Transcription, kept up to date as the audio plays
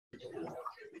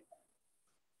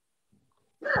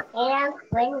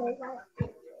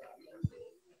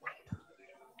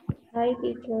Hi,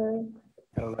 teacher.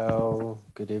 Hello,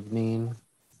 good evening.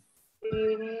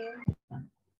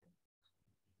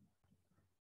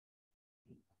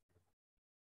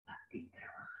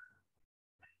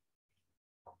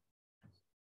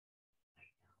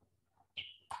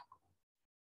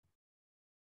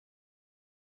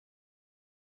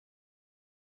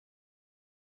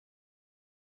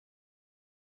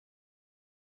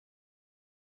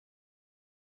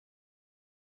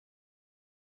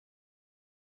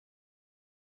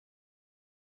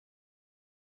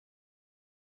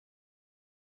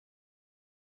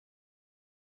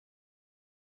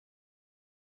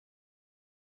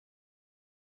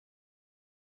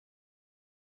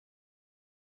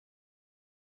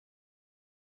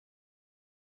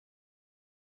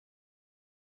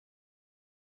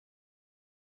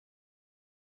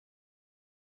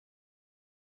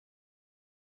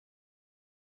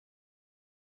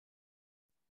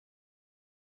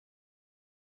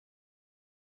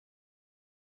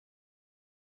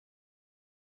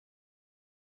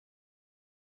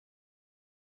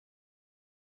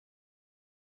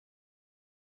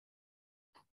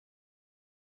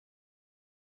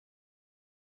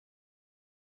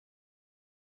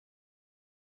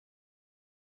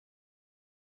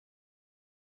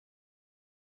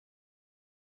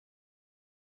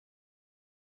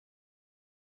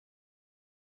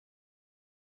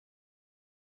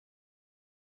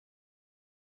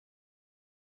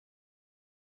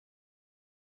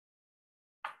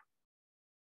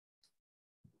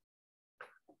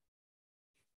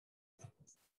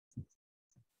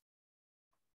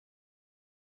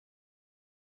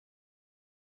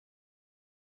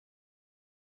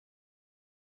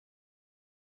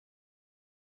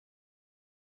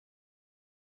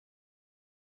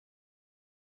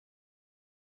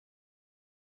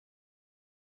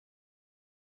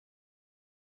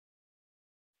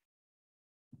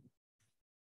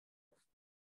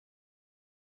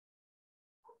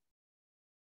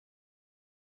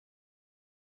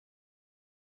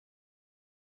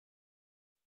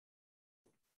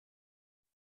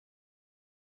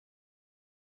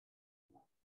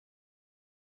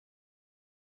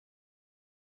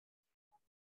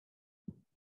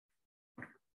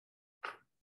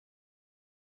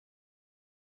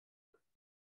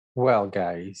 Well,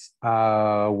 guys,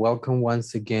 welcome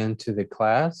once again to the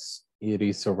class. It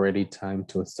is already time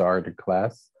to start the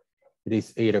class. It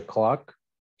is 8 o'clock.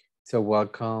 So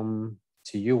welcome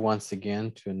to you once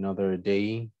again to another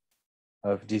day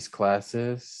of these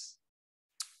classes.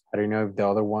 I don't know if the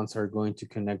other ones are going to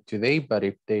connect today, but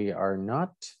if they are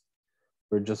not,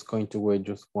 we're just going to wait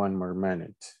just one more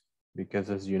minute because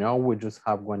as you know, we just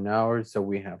have 1 hour, so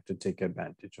we have to take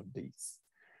advantage of this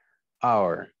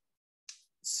hour.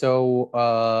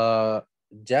 So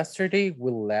yesterday we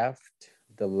left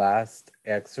the last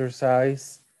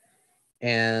exercise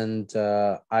and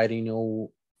I don't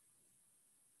know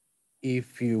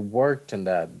if you worked on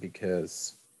that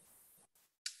because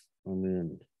let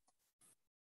me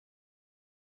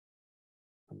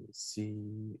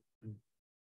see.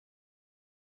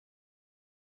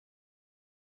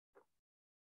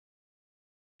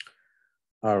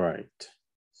 All right,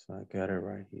 so I got it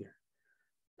right here.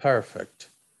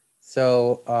 Perfect.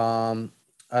 So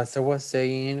as I was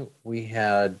saying, we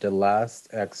had the last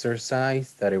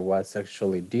exercise that it was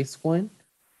actually this one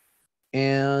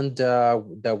and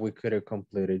that we could have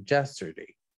completed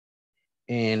yesterday.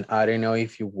 And I don't know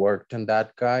if you worked on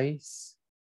that, guys.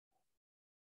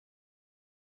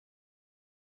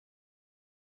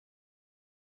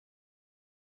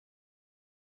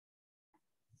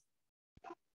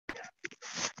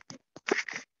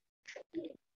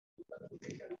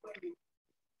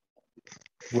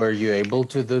 Were you able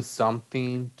to do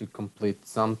something, to complete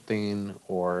something,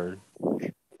 or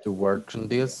to work on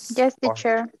this? Yes,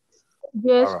 teacher.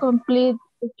 Yes, All right. complete,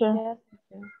 teacher. Yes,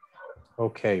 teacher.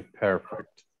 Okay,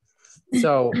 perfect.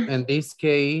 So in this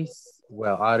case,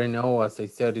 well, I don't know, as I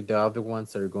said, the other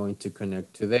ones are going to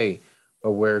connect today,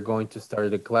 but we're going to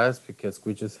start the class because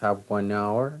we just have 1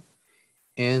 hour.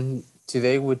 And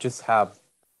today we just have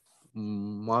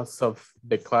most of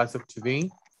the class of today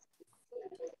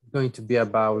going to be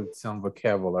about some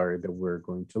vocabulary that we're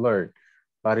going to learn,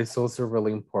 but it's also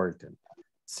really important.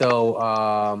 So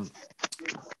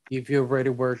if you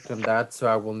already worked on that, so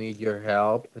I will need your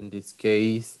help. In this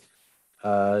case,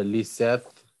 Lisette,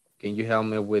 can you help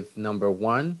me with number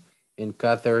 1? And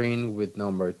Catherine with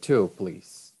number 2,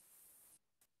 please.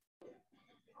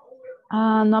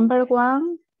 Number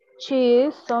 1, she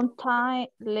is sometimes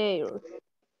late.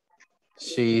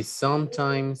 She's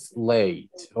sometimes late.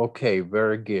 Okay,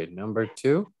 very good. Number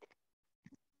 2.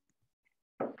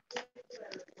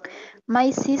 My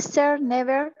sister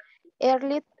never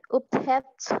early up head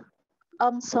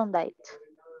on Sunday.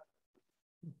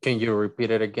 Can you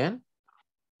repeat it again?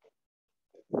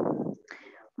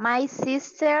 My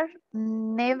sister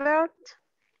never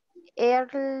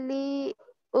early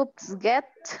up get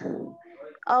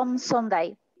on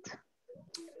Sunday.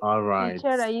 All right.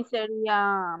 Teacher, ahí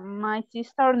sería, my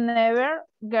sister never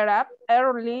get up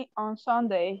early on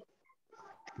Sunday.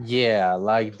 Yeah,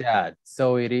 like that.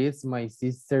 So it is my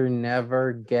sister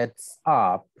never gets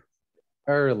up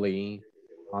early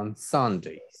on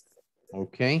Sundays.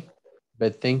 Okay.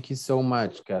 But thank you so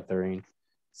much, Catherine.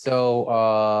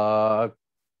 So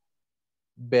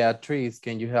Beatrice,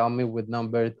 can you help me with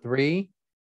number 3?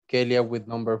 Kelia with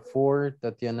number 4,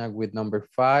 Tatiana with number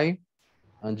 5,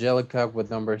 Angelica with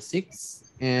number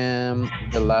 6, and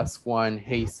the last one,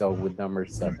 Hazel with number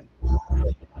 7.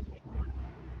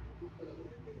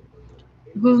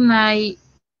 Good night.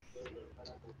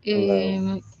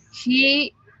 Hello.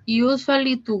 He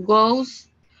usually to goes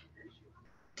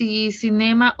the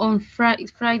cinema on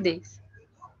Fridays.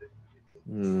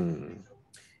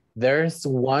 There's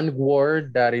one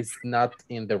word that is not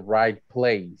in the right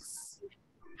place.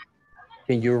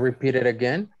 Can you repeat it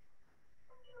again?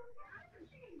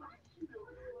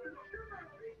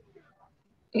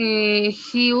 He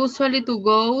usually to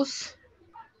goes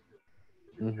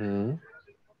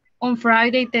on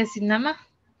Friday the cinema.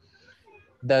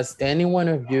 Does any one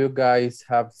of you guys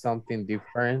have something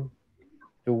different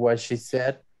to what she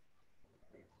said?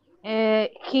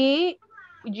 He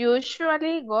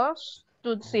usually goes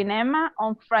to the cinema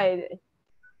on Friday.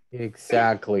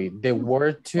 Exactly. The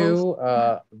word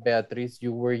to, Beatriz,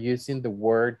 you were using the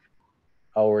word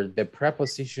or the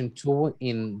preposition to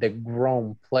in the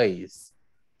wrong place.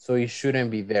 So it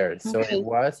shouldn't be there. So Okay. it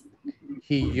was,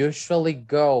 he usually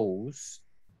goes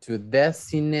to the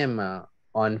cinema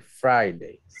on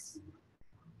Fridays.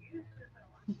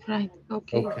 Right.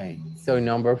 Okay. Okay. So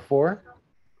number 4.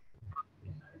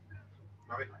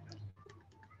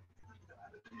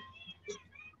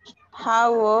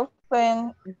 How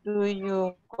often do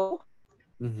you go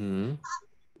to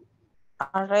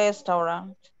a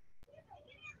restaurant?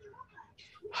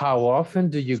 How often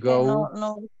do you go?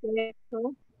 No sé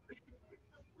eso.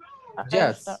 A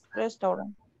Yes.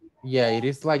 restaurant. Yeah, it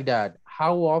is like that.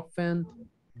 How often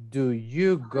do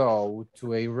you go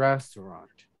to a restaurant?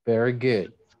 Very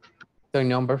good. So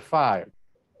number 5.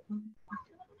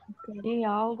 He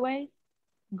always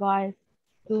goes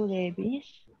to the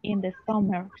beach in the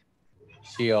summer.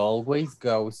 She always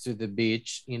goes to the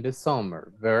beach in the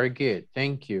summer. Very good.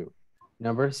 Thank you.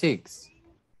 Number 6.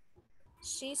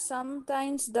 She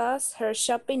sometimes does her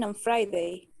shopping on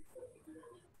Friday.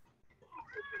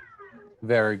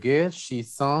 Very good. She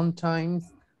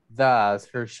sometimes does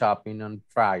her shopping on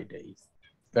Fridays.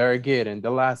 Very good. And the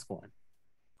last one.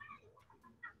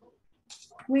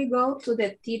 We go to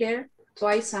the theater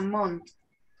twice a month.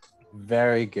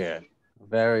 Very good.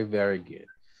 Very, very good.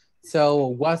 So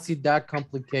was it that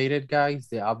complicated, guys?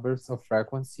 The adverbs of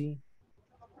frequency?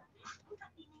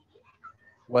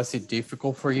 Was it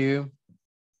difficult for you?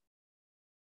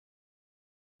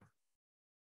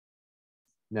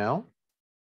 No?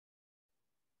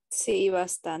 Sí,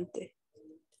 bastante.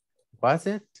 Was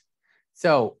it?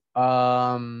 So,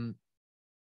 I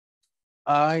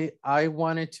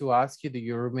wanted to ask you, do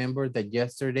you remember that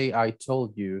yesterday I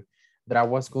told you that I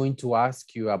was going to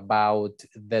ask you about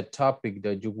the topic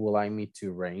that you would like me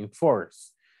to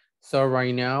reinforce? So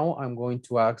right now I'm going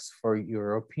to ask for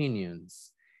your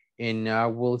opinions and I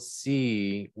will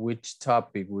see which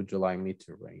topic would you like me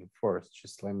to reinforce.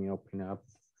 Just let me open up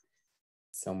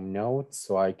some notes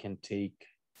so I can take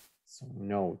some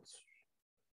notes.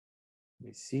 Let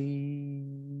me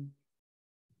see.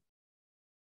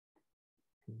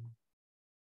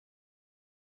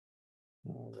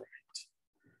 All right,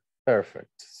 perfect.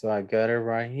 So I got it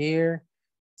right here.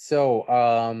 So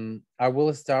I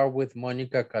will start with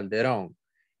Monica Calderon.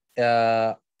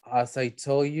 As I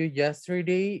told you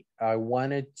yesterday, I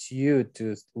wanted you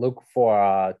to look for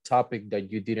a topic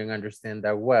that you didn't understand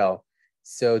that well.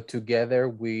 So together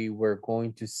we were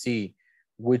going to see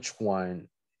which one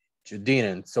you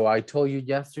didn't. So I told you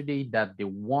yesterday that the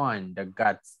one that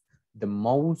got the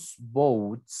most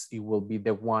votes, it will be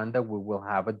the one that we will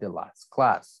have at the last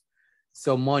class.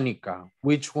 So Monica,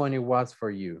 which one it was for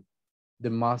you? The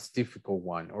most difficult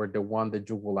one or the one that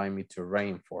you would like me to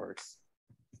reinforce?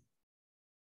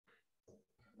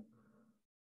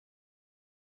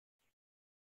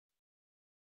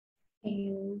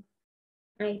 I'll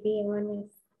be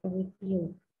honest with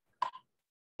you.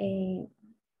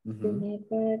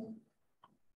 Whenever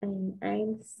I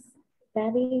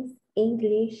studied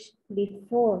English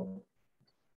before,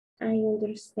 I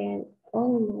understand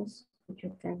almost what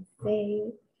you can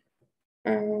say,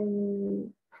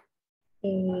 and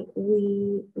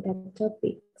the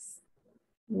topics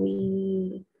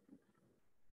we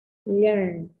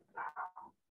learn.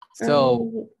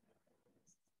 So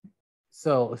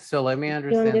let me You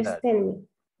understand that. understand me?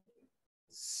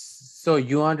 So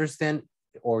you understand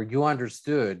or you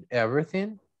understood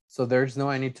everything? So there's no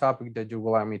any topic that you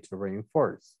would like me to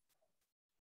reinforce?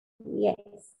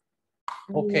 Yes.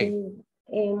 Okay.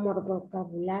 More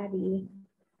vocabulary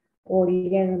or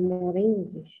learn more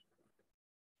English.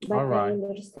 But All right. I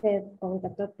understand all the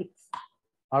topics.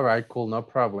 All right, cool, no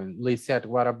problem. Lisette,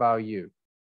 what about you?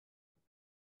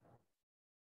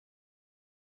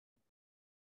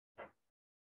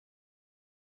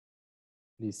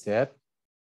 Lisette?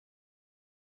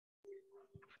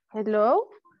 Hello?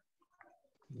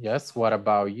 Yes, what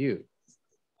about you?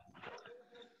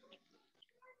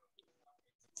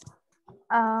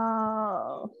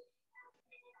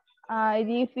 I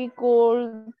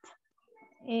difficult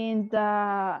in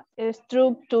the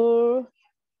structure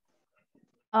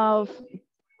of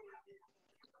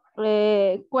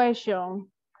the question.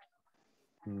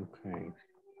 Okay.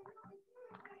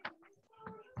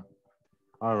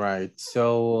 All right,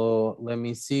 so let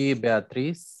me see,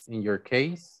 Beatriz, in your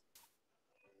case.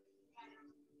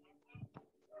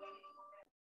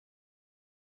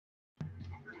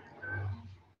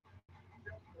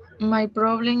 My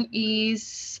problem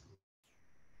is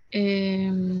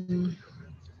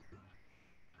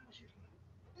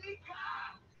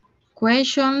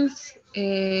questions,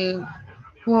 who,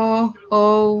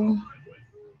 how,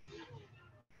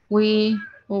 we,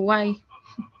 or why.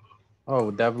 Oh,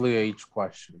 WH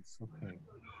questions, okay.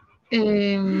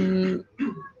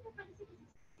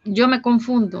 Yo me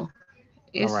confundo. All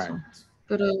Eso. right.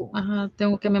 Pero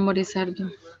tengo que memorizar yo.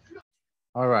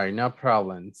 All right, no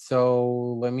problem.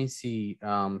 So let me see.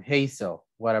 Hazel,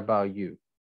 what about you?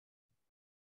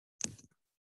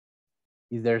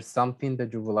 Is there something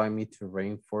that you would like me to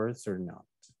reinforce or not?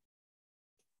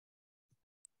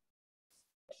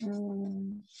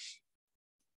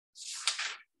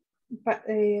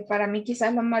 Para mí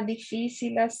quizás lo más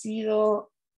difícil ha sido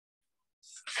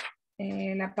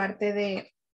la parte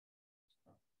de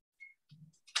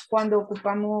cuando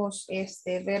ocupamos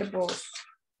verbos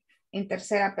en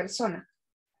tercera persona.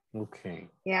 Okay.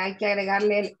 Que hay que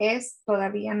agregarle el es,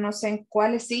 todavía no sé en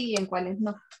cuáles sí y en cuáles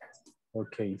no.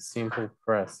 Okay, simple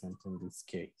present in this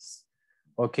case.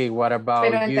 Okay, what about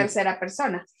Pero en you? tercera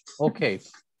persona. Okay,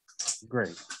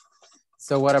 great.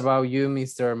 So what about you,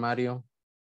 Mr. Mario?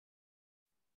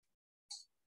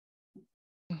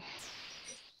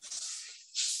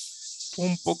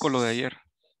 Un poco lo de ayer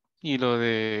y lo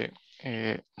de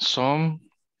some,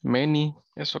 many,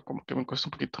 eso como que me cuesta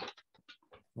un poquito.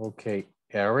 Okay,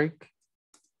 Eric.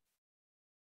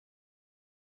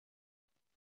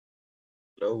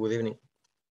 Hello, good evening.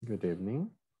 Good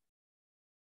evening.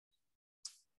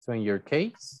 So in your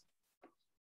case?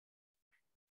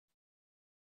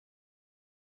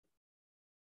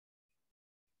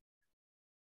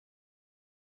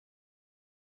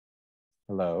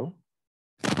 Hello?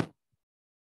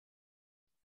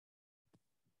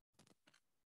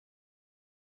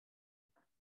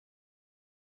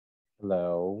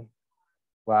 Hello?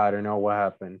 Well, I don't know what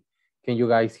happened. Can you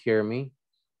guys hear me?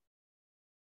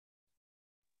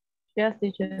 Yes,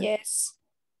 teacher. Yes.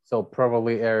 So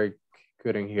probably Eric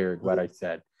couldn't hear what I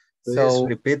said. Please So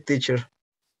repeat, teacher.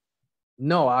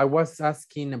 no, I was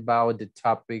asking about the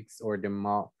topics or the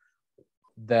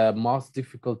most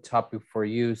difficult topic for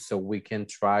you so we can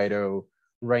try to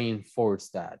reinforce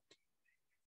that.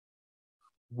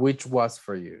 Which was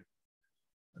for you?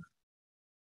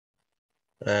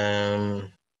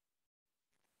 In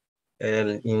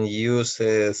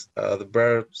uses,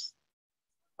 adverbs.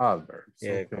 Adverbs.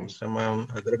 Yeah, Okay. ¿cómo se llama?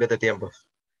 Adverbios de tiempo.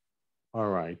 All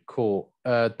right, cool.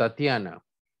 Tatiana.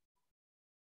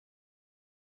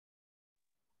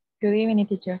 Good evening,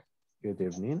 teacher. Good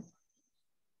evening.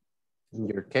 In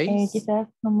your case? Quizás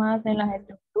nomás en las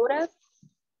estructuras,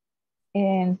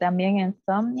 también en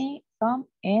some,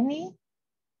 any,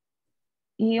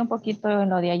 y un poquito en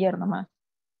lo de ayer nomás.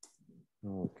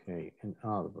 Okay, and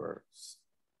adverbs.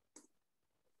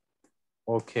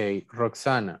 Okay,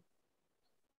 Roxana.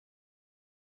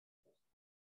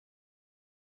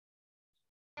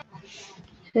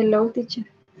 Hello, teacher.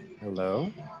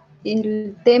 Hello.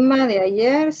 El tema de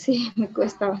ayer sí me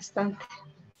cuesta bastante.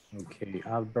 Okay,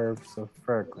 adverbs of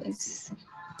frequency.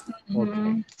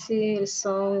 Okay. Sí, el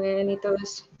son, y todo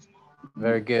eso.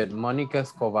 Very good. Monica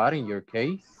Escobar, in your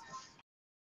case.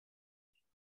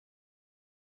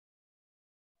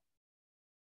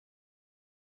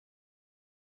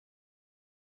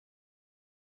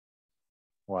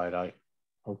 White.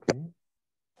 Okay.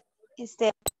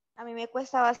 A mí me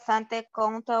cuesta bastante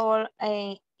countable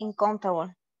e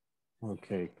incountable.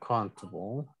 Okay,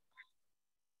 countable.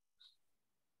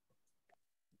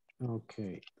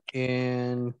 Okay,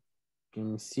 and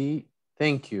can you see?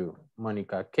 Thank you,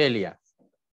 Monica. Kelia.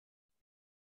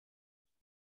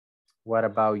 What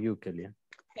about you, Kelia?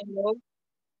 Hello.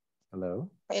 Hello.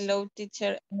 Hello,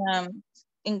 teacher.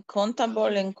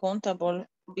 Incountable,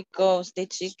 because the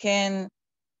chicken,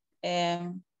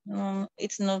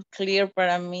 it's not clear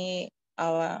para mí,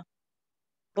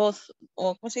 both,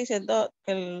 o ¿cómo se dice?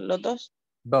 Los dos.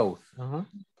 Both.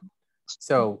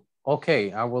 So,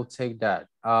 okay, I will take that.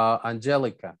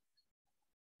 Angelica.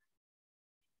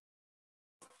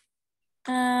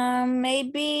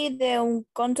 Maybe the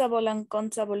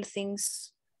uncountable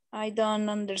things. I don't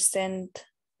understand.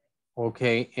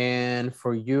 Okay, and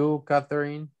for you,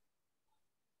 Catherine?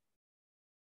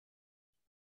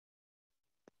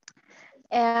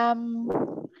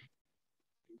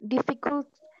 Difficult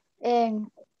and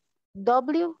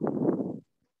W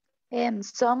and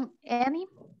some any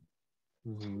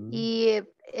y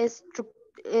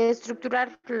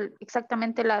estructurar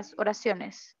exactamente las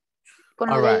oraciones con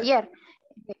lo de ayer.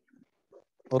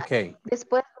 Okay.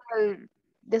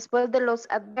 Después de los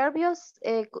adverbios,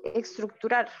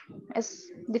 estructurar es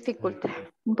dificulta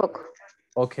un poco.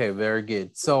 Okay, very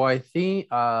good. So I think,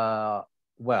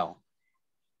 well,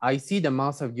 I see that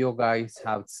most of you guys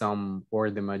have some,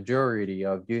 or the majority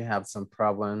of you have some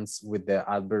problems with the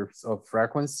adverbs of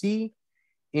frequency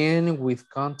and with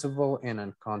countable and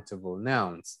uncountable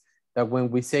nouns. That when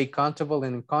we say countable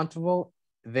and uncountable,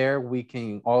 there we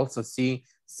can also see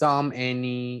some,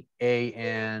 any, a,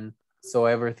 and, so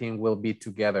everything will be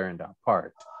together in that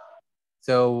part.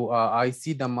 So I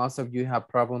see that most of you have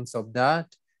problems of that.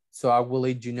 So I will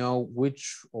let you know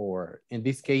which, or in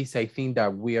this case, I think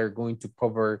that we are going to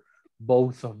cover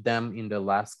both of them in the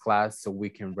last class so we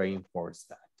can reinforce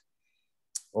that.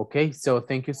 Okay, so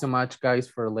thank you so much, guys,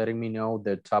 for letting me know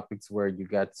the topics where you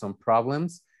got some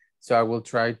problems. So I will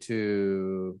try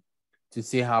to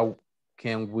see how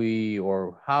can we,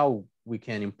 or how we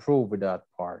can improve with that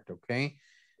part, okay?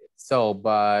 So,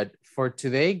 but for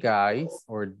today, guys,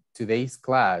 or today's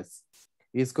class,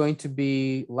 is going to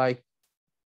be like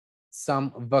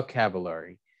some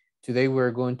vocabulary. Today,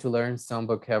 we're going to learn some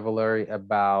vocabulary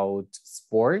about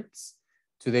sports.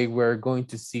 Today, we're going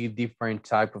to see different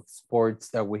type of sports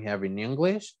that we have in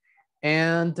English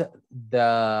and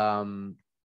the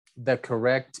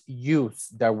correct use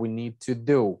that we need to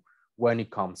do when it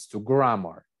comes to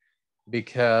grammar.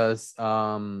 Because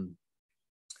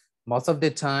most of the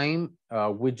time,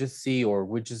 we just see, or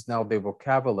we just know the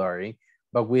vocabulary,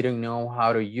 but we don't know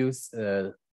how to use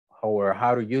or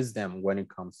how to use them when it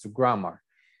comes to grammar.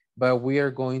 But we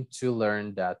are going to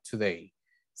learn that today.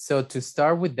 So to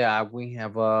start with that, we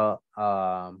have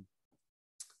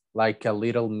like a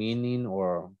little meaning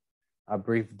or a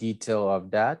brief detail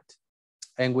of that.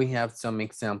 And we have some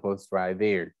examples right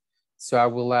there. So I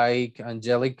would like,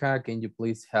 Angelica, can you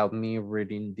please help me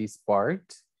reading this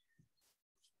part?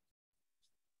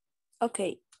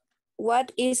 Okay.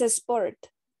 What is a sport?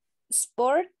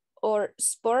 Sport or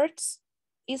sports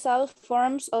is all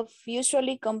forms of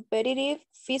usually competitive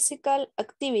physical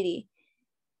activity,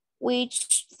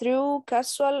 which through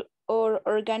casual or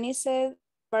organized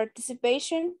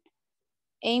participation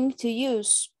aim to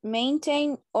use,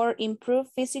 maintain, or improve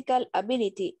physical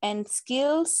ability and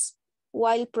skills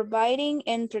while providing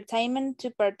entertainment to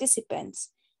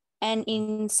participants, and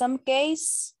in some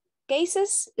cases,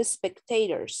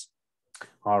 spectators.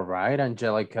 All right,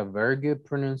 Angelica, very good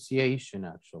pronunciation,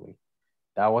 actually.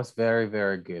 That was very,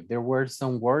 very good. There were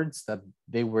some words that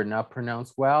they were not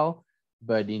pronounced well,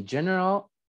 but in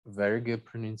general, very good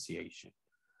pronunciation.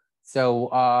 So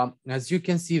as you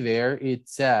can see there, it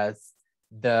says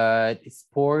that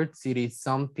sports, it is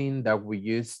something that we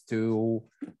use to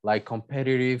like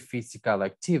competitive physical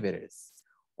activities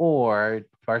or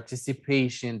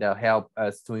participation that help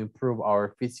us to improve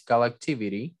our physical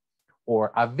activity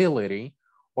or ability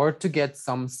or to get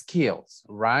some skills,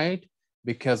 right?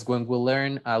 Because when we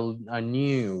learn a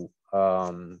new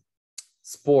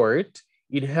sport,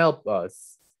 it helps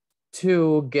us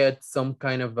to get some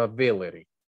kind of ability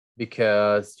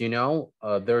because, you know,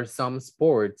 there are some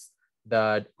sports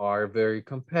that are very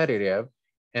competitive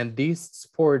and these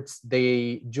sports,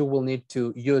 you will need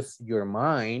to use your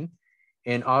mind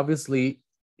and obviously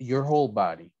your whole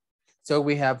body. So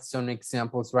we have some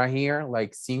examples right here,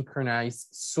 like synchronized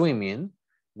swimming,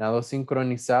 nado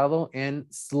sincronizado, and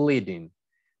sledding.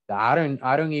 I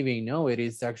don't even know. It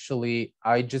is actually,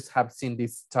 I just have seen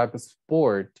this type of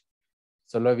sport.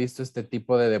 Solo he visto este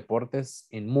tipo de deportes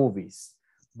in movies,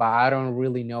 but I don't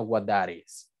really know what that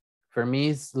is. For me,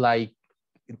 it's like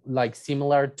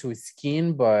similar to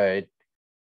skiing, but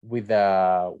with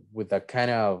a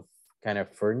kind of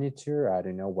furniture. I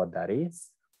don't know what that is,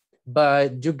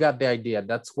 but you got the idea.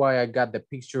 That's why I got the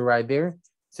picture right there,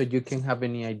 so you can have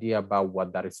any idea about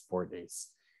what that sport is.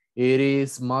 It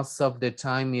is, most of the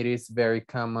time, it is very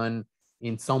common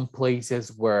in some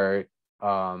places where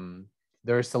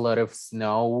there's a lot of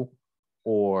snow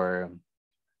or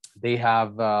they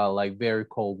have like very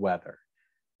cold weather,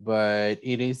 but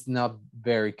it is not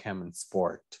very common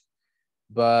sport.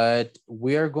 But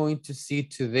we are going to see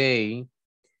today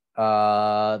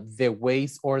the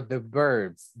ways or the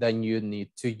verbs that you need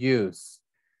to use.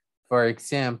 For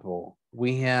example,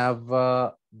 we have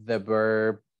the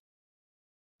verb,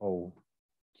 oh,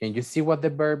 can you see what the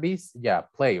verb is? Yeah,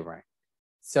 play, right?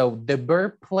 So the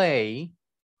verb play,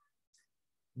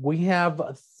 we have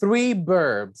 3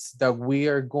 verbs that we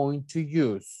are going to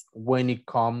use when it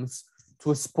comes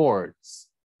to sports.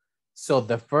 So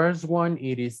the first one,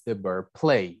 it is the verb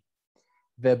play.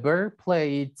 The verb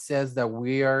play, it says that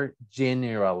we are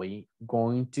generally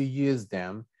going to use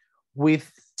them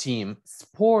with team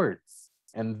sports,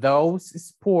 and those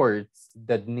sports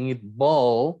that need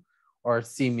ball or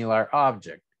similar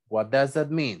object. What does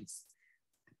that mean?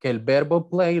 Que el verbo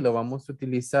play lo vamos a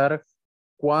utilizar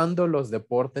cuando los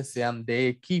deportes sean de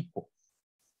equipo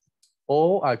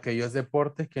o aquellos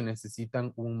deportes que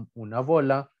necesitan una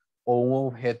bola o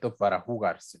un objeto para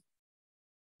jugarse.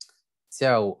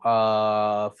 So,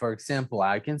 for example,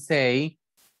 I can say,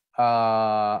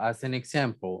 as an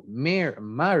example,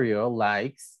 Mario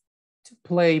likes to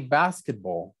play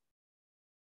basketball.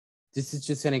 This is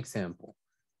just an example.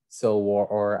 So,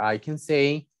 or I can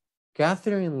say,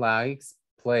 Catherine likes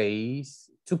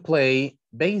to play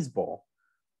baseball.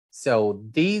 So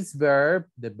this verb,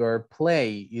 the verb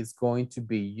play, is going to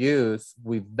be used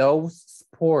with those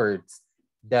sports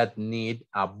that need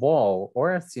a ball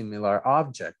or a similar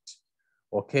object,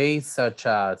 okay, such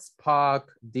as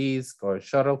puck, disc, or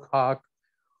shuttlecock,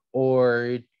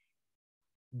 or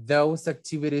those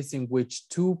activities in which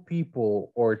 2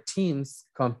 people or teams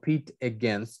compete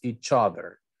against each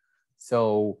other.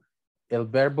 So el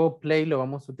verbo play lo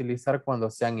vamos a utilizar cuando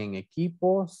sean en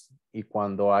equipos y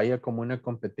cuando haya como una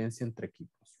competencia entre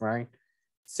equipos, right?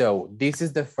 So this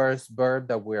is the first verb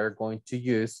that we are going to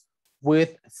use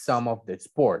with some of the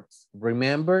sports.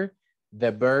 Remember,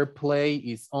 the verb play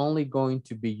is only going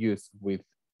to be used with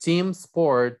team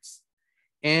sports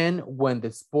and when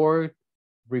the sport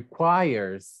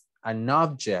requires an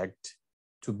object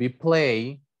to be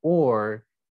played or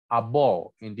a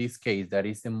ball. In this case, that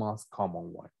is the most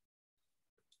common one.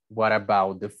 What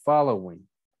about the following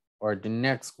or the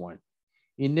next one?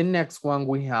 In the next one,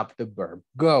 we have the verb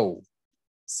go.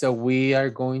 So we are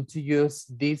going to use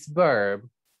this verb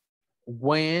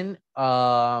when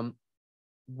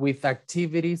with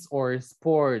activities or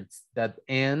sports that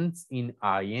ends in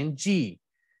ing.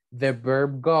 The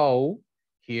verb go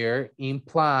here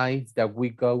implies that we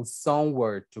go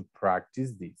somewhere to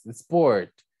practice this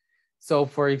sport. So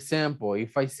for example,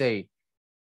 if I say,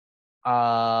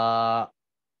 I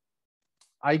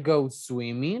go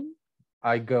swimming,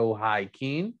 I go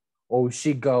hiking, or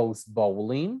she goes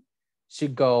bowling, she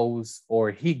goes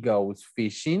or he goes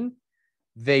fishing,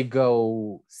 they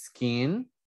go skiing,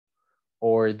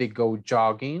 or they go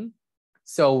jogging.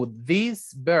 So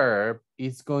this verb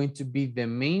is going to be the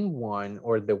main one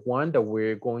or the one that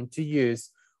we're going to use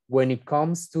when it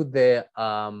comes to the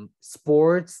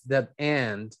sports that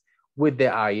end with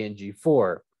the ing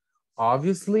form.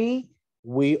 Obviously,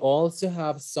 we also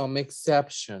have some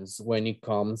exceptions when it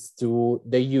comes to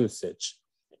the usage,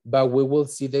 but we will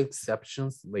see the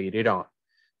exceptions later on.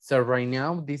 So right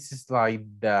now, this is like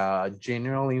the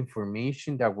general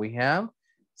information that we have.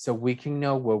 So we can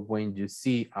know when you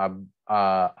see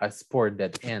a sport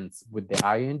that ends with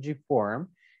the ing form,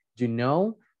 you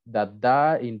know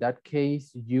that in that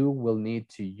case, you will need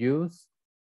to use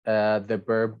the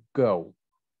verb go.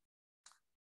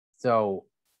 So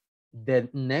the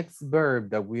next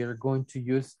verb that we are going to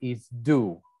use is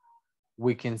do.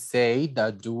 We can say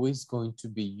that do is going to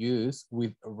be used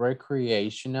with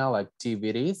recreational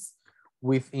activities,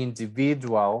 with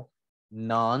individual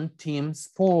non-team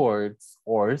sports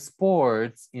or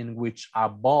sports in which a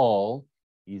ball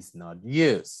is not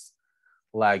used,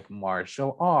 like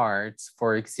martial arts,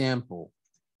 for example,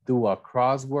 do a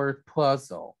crossword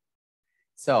puzzle.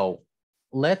 So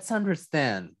let's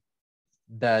understand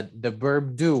that the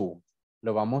verb do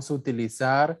lo vamos a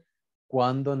utilizar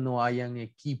cuando no hayan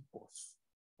equipos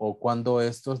o cuando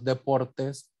estos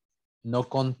deportes no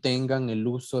contengan el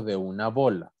uso de una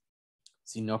bola,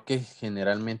 sino que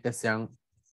generalmente sean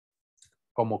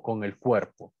como con el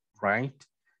cuerpo, right?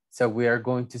 So we are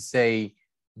going to say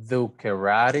do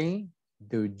karate,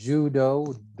 do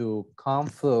judo, do kung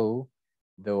fu,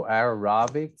 do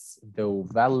aerobics, do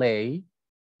ballet,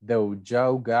 do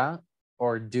yoga,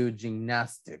 or do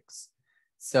gymnastics.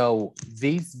 So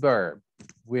these verbs,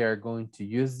 we are going to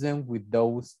use them with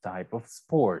those type of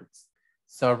sports.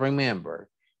 So remember,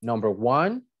 number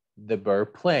 1, the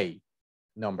verb play.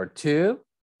 Number 2,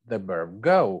 the verb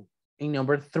go. And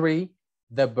number 3,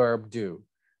 the verb do.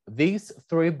 These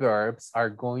 3 verbs are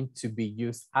going to be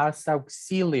used as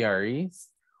auxiliaries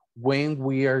when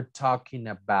we are talking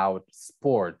about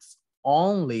sports.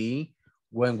 Only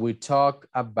when we talk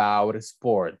about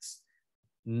sports.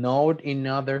 Note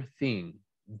another thing,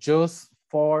 just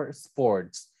for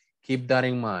sports. Keep that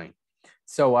in mind.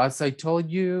 So as I told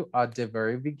you at the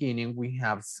very beginning, we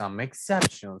have some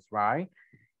exceptions, right?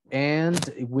 And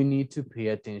we need to pay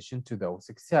attention to those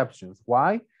exceptions.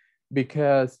 Why?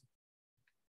 Because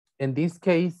in this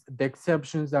case, the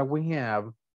exceptions that we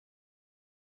have,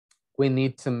 we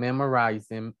need to memorize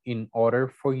them in order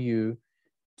for you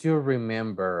to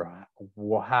remember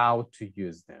how to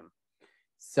use them.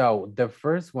 So the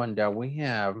first one that we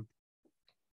have,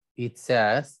 it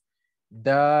says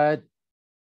that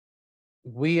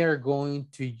we are going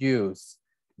to use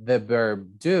the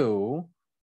verb do.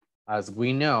 As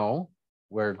we know,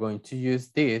 we're going to use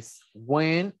this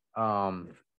when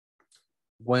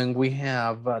we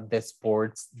have the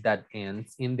sports that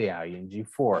ends in the ing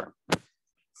form.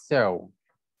 So,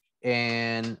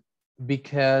 and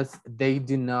because they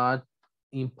do not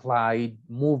imply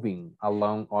moving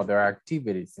along other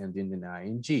activities ending in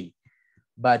ing.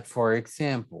 But for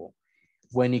example,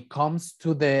 when it comes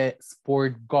to the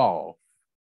sport golf,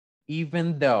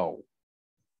 even though,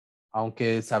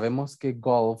 aunque sabemos que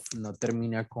golf no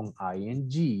termina con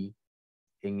ing,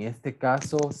 en este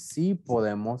caso sí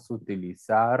podemos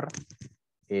utilizar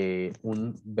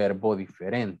un verbo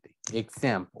diferente.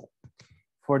 Example,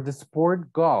 for the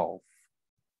sport golf,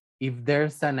 if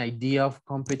there's an idea of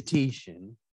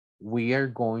competition, we are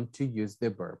going to use the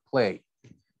verb play.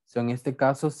 So en este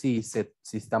caso, si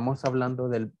estamos hablando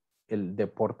del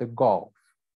deporte golf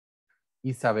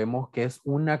y sabemos que es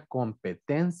una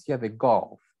competencia de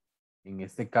golf, en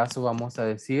este caso vamos a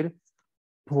decir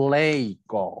play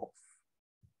golf.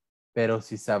 Pero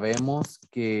si sabemos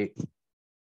que,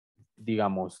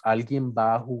 digamos, alguien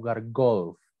va a jugar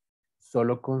golf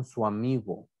solo con su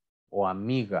amigo o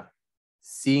amiga,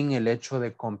 sin el hecho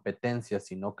de competencia,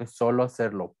 sino que solo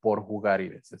hacerlo por jugar y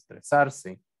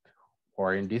desestresarse,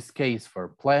 or in this case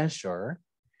for pleasure,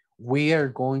 we are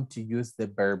going to use the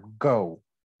verb go.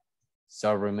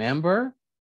 So remember,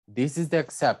 this is the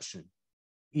exception.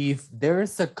 If there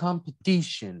is a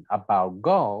competition about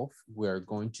golf, we are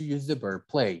going to use the verb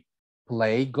play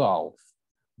golf.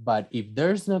 But if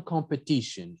there's no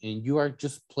competition and you are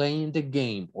just playing the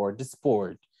game or the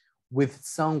sport with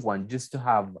someone just to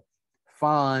have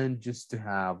fun, just to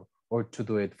have, or to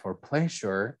do it for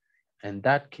pleasure, in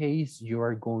that case, you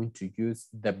are going to use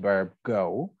the verb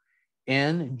go,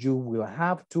 and you will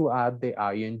have to add the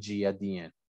ing at the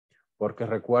end. Porque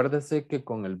recuérdese que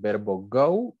con el verbo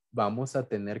go, vamos a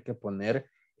tener que poner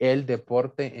el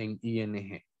deporte en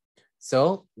ing.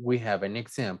 So we have an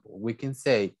example. We can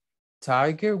say,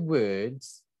 Tiger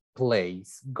Woods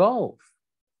plays golf.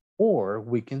 Or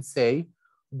we can say,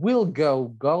 we'll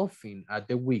go golfing at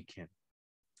the weekend.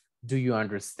 Do you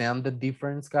understand the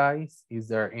difference, guys? Is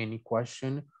there any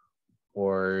question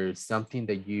or something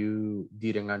that you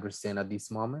didn't understand at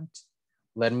this moment?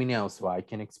 Let me know so I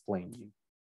can explain you.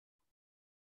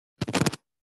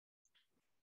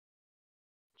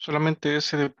 Solamente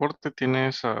ese deporte tiene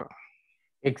esa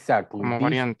Exactly. como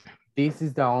variante. This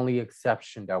is the only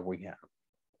exception that we have.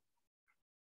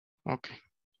 Okay.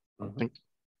 Mm-hmm.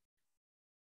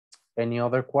 Any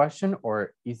other question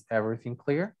or is everything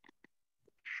clear?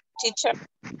 Teacher,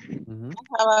 Mm-hmm.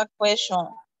 I have a question.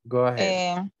 Go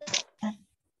ahead.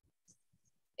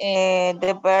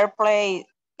 The verb play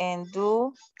and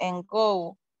do and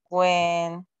go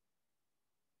when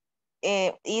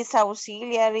is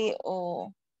auxiliary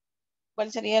o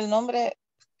 ¿cuál sería el nombre?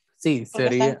 Sí, porque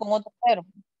sería. están con otro verbo.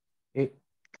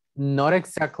 Not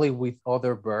exactly with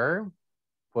other verb,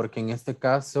 porque en este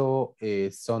caso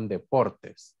son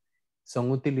deportes. Son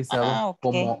utilizados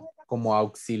okay. como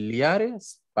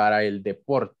auxiliares para el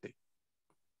deporte.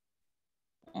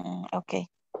 Ok.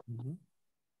 Mm-hmm.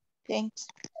 Thanks.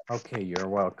 Okay, you're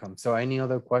welcome. So any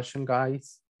other question,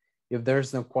 guys? If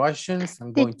there's no questions,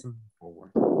 I'm going to move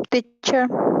forward. Teacher,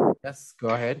 Yes, go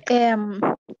ahead.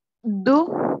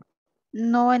 do,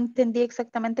 no entendí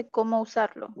exactamente cómo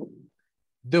usarlo.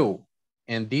 Do.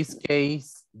 En this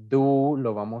case, do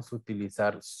lo vamos a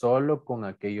utilizar solo con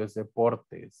aquellos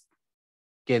deportes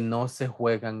que no se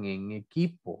juegan en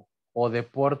equipo o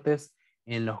deportes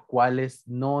en los cuales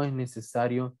no es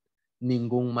necesario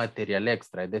ningún material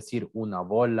extra, es decir, una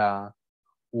bola,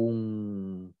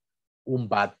 un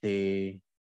bate,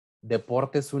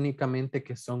 deportes únicamente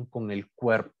que son con el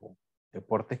cuerpo,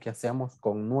 deportes que hacemos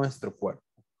con nuestro cuerpo.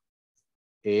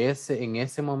 En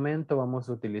ese momento vamos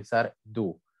a utilizar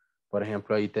do. Por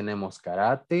ejemplo, ahí tenemos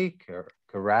karate,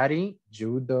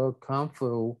 judo, kung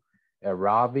fu,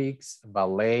 aerobics,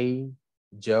 ballet,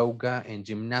 yoga, and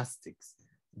gymnastics.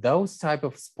 Those type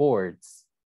of sports,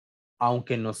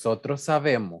 aunque nosotros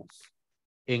sabemos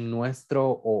en nuestro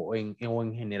o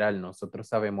en general, nosotros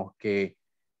sabemos que,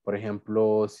 por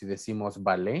ejemplo, si decimos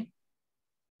ballet,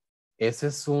 ese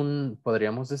es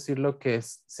podríamos decirlo que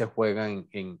se juega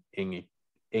en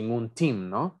un team,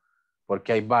 ¿no?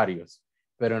 Porque hay varios.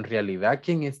 Pero en realidad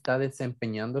quien está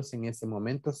desempeñándose en ese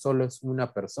momento solo es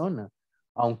una persona.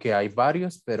 Aunque hay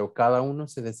varios, pero cada uno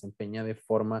se desempeña de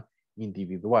forma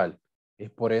individual.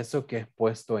 Es por eso que es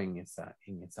puesto en esa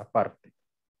parte.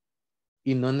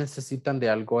 Y no necesitan de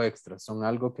algo extra. Son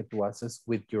algo que tú haces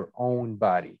with your own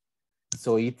body.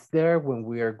 So it's there when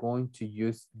we are going to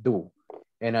use do.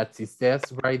 And as it says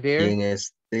right there. In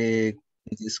this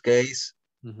case,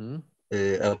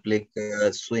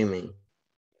 aplica swimming.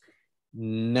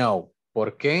 No.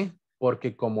 ¿Por qué?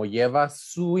 Porque como lleva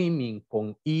swimming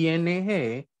con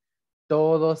ing,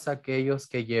 todos aquellos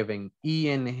que lleven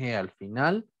ing al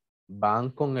final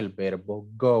van con el verbo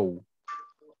go.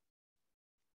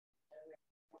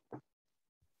 O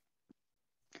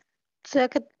sea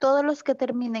que todos los que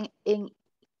terminen en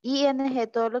ing,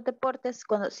 todos los deportes,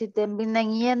 si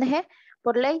terminan en ing,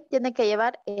 por ley tienen que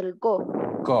llevar el go.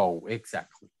 Go,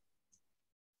 exactly.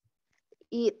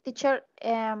 Y teacher,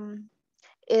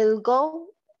 el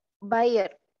go va a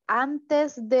ir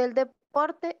antes del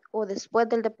deporte o después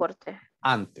del deporte.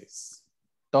 Antes.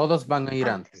 Todos van a ir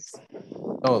antes.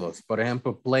 Todos. Por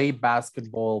ejemplo, play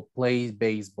basketball, play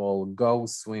baseball, go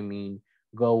swimming,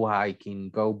 go hiking,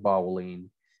 go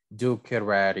bowling, do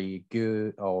karate,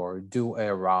 do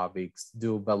aerobics,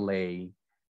 do ballet.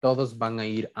 Todos van a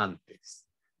ir antes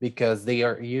because they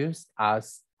are used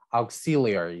as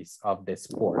auxiliaries of the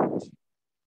sport.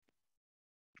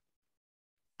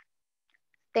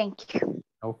 Thank you.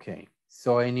 Okay.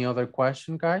 So any other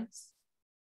question, guys?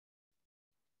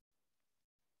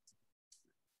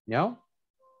 No?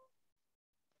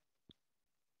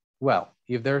 Well,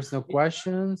 if there's no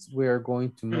questions, we are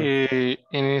going to move.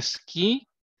 En esquí,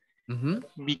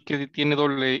 vi que tiene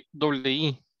doble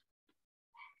I.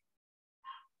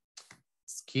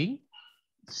 Ski?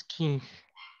 Ski.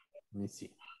 Let me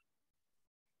see.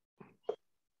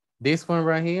 This one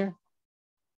right here?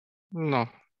 No.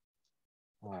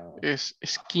 Oh. Es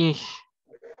ski.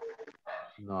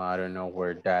 No, I don't know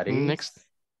where that is. Next.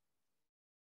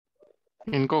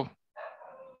 And go.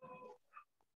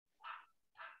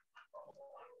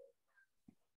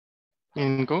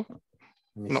 And go.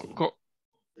 No, see. go.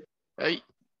 Hey.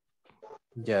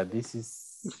 Yeah, this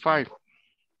is 5.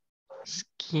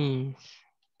 Ski.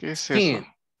 ¿Qué es skiing. eso?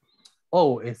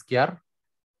 Oh, esquiar.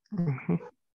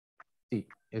 Sí,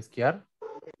 esquiar.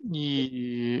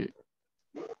 Y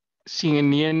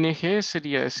sin ing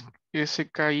sería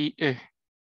SKIE.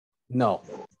 No.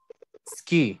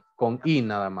 Ski con I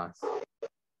nada más.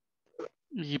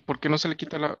 ¿Y por qué no se le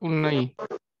quita una I?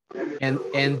 And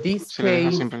this Se le deja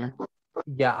case, simple.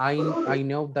 yeah, I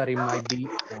know that it might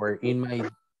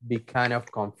be kind of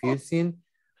confusing,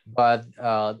 but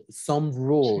some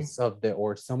rules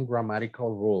or some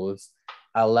grammatical rules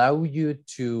allow you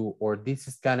to, or this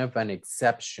is kind of an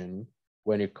exception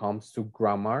when it comes to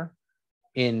grammar,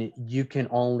 and you can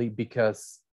only,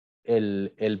 because el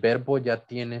verbo ya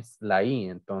tienes la I,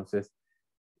 entonces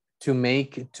to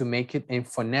make it in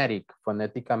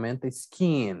fonéticamente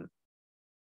skiing.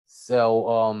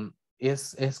 So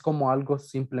es como algo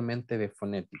simplemente de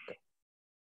fonética.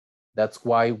 That's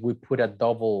why we put a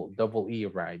double E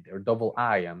right there, double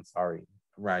I, I'm sorry,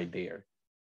 right there.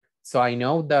 So I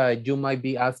know that you might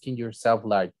be asking yourself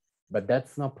like, but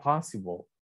that's not possible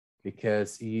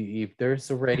because if there's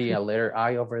already a letter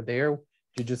I over there,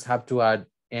 you just have to add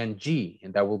NG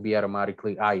and that will be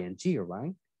automatically ING,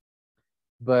 right?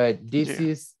 But this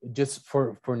is just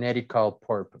for phonetical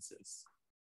purposes.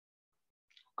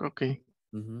 Okay.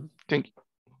 Mm-hmm. Thank you.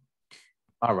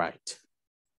 All right.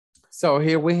 So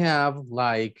here we have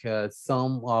like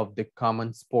some of the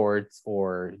common sports,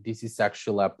 or this is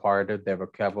actually a part of the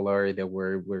vocabulary that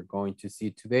we're going to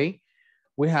see today.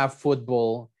 We have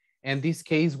football. In this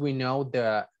case, we know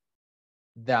the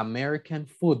American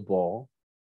football,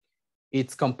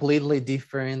 it's completely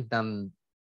different than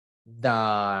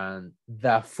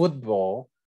the football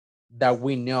that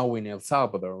we know in El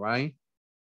Salvador, right?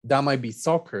 That might be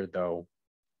soccer though,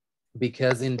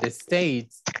 because in the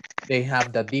States, they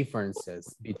have the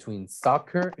differences between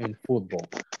soccer and football.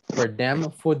 For them,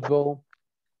 football,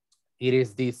 it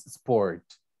is this sport.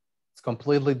 It's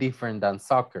completely different than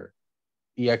soccer.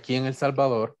 Y aquí en El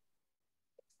Salvador,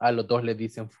 a los dos le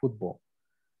dicen fútbol.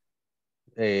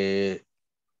 ¿Qué?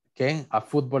 A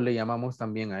fútbol le llamamos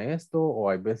también a esto, o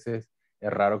hay veces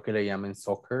es raro que le llamen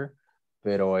soccer,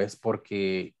 pero es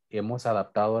porque hemos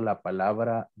adaptado la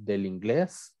palabra del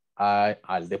inglés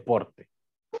al deporte.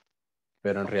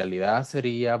 Pero en realidad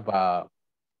sería,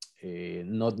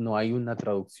 no hay una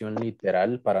traducción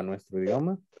literal para nuestro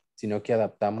idioma, sino que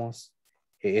adaptamos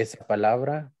esa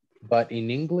palabra. But in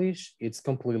English, it's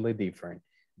completely different.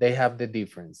 They have the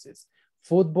differences.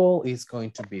 Football is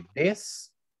going to be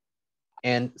this,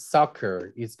 and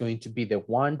soccer is going to be the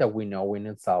one that we know in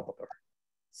El Salvador.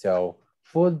 So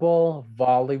football,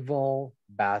 volleyball,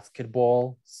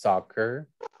 basketball, soccer.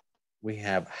 We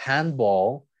have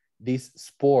handball. This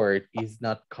sport is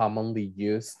not commonly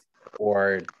used,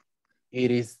 or it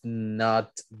is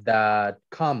not that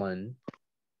common,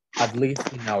 at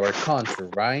least in our country,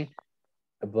 right?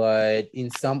 But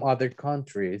in some other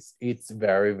countries, it's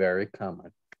very, very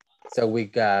common. So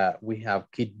we have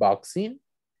kickboxing,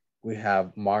 we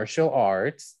have martial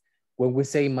arts. When we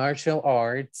say martial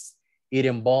arts, it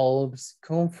involves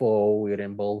Kung Fu, it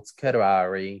involves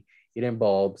Karate, it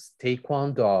involves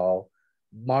Taekwondo.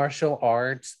 Martial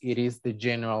arts, it is the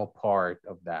general part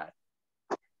of that.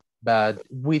 But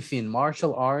within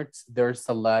martial arts, there's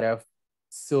a lot of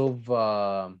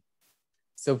subcategories,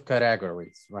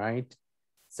 right?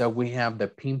 So we have the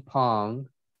ping pong.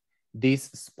 This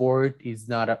sport is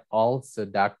not also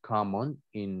that common,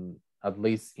 at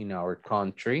least in our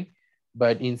country,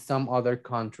 but in some other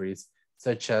countries,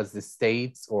 such as the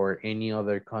States or any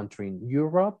other country in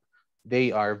Europe,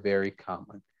 they are very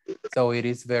common. So it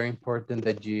is very important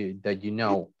that you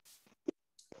know.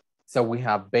 So we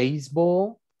have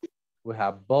baseball, we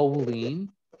have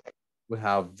bowling, we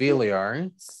have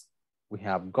billiards, we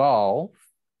have golf.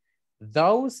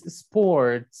 Those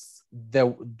sports,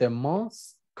 the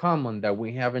most common that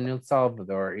we have in El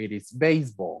Salvador, it is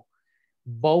baseball.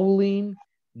 Bowling,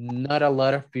 not a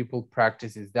lot of people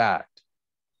practices that.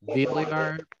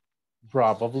 Billiard,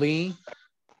 probably,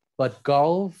 but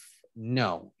golf,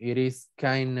 no. It is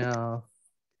kind of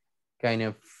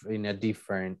in a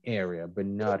different area, but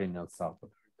not in El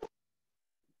Salvador.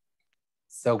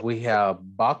 So we have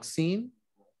boxing,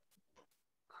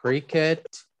 cricket,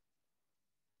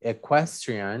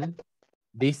 equestrian.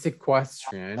 This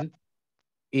equestrian,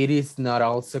 it is not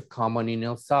also common in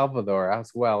El Salvador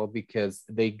as well, because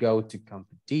they go to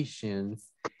competitions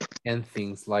and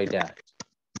things like that.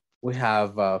 We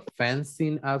have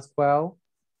fencing as well.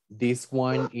 This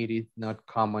one, it is not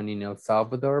common in El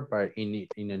Salvador, but in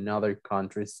another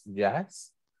countries,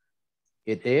 yes,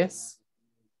 it is.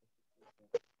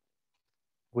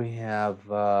 We have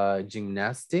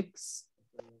gymnastics.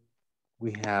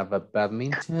 We have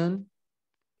badminton.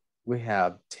 We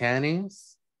have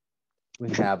tennis. We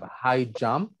have high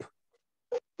jump.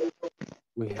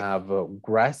 We have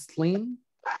wrestling.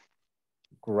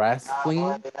 We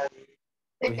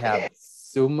have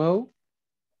sumo.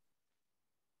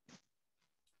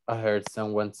 I heard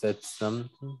someone said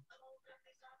something.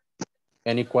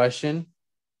 Any question?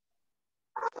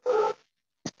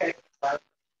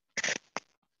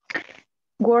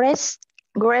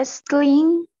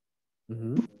 Wrestling.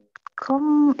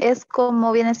 Es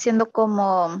como, viene siendo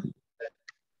como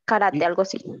karate, algo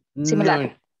así,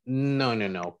 similar.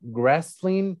 No.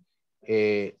 Wrestling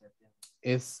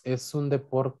es un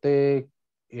deporte,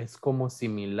 es como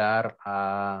similar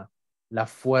a la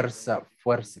fuerza,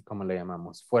 ¿cómo le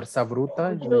llamamos? Fuerza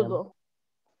bruta. Judo.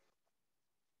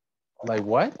 Like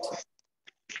what?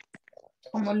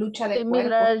 Como lucha de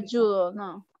Similar al cuerpo. judo,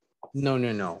 no.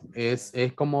 No. Es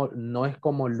como, no es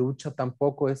como lucha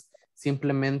tampoco, es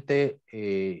simplemente,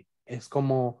 es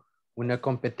como una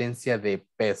competencia de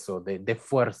peso, de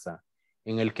fuerza,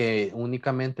 en el que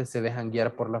únicamente se dejan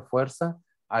guiar por la fuerza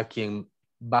a quien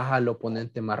baja al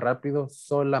oponente más rápido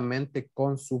solamente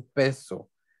con su peso.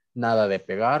 Nada de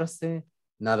pegarse,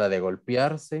 nada de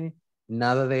golpearse,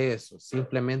 nada de eso.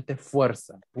 Simplemente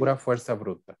fuerza, pura fuerza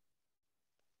bruta.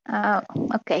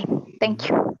 Okay, thank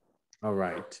you. All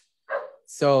right.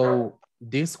 So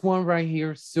this one right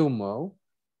here, sumo,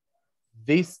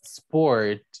 this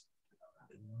sport,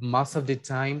 most of the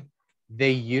time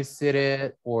they use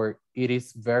it or it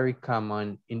is very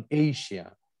common in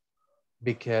Asia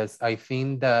because I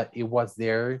think that it was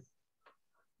there,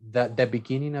 that the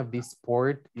beginning of this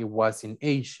sport, it was in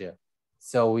Asia.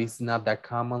 So it's not that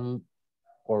common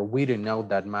or we don't know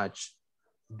that much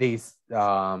this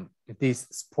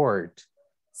sport.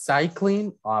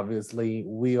 Cycling, obviously,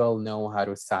 we all know how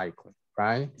to cycle,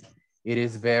 right? It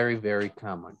is very, very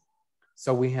common.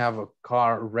 So we have a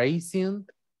car racing.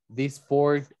 This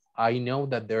sport, I know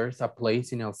that there's a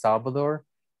place in El Salvador.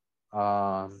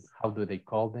 How do they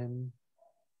call them?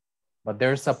 But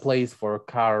there's a place for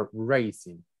car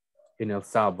racing in El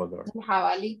Salvador.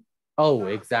 Jabalí. Oh,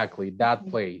 exactly, that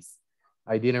place.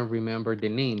 I didn't remember the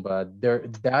name, but there,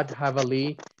 that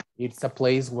Jabalí, it's a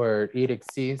place where it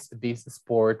exists, this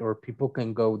sport, or people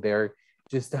can go there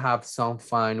just to have some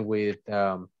fun with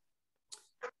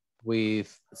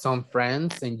some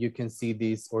friends, and you can see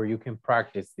this or you can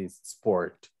practice this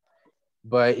sport.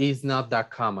 But it's not that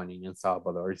common in El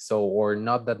Salvador, so, or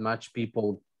not that much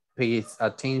people pay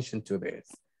attention to this.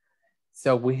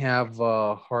 So we have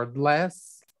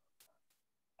hurdles,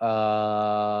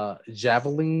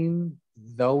 javelin,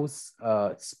 those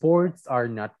sports are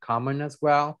not common as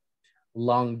well.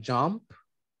 Long jump,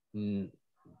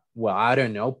 well, I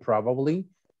don't know, probably,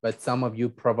 but some of you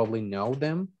probably know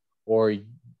them, or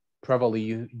probably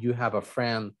you have a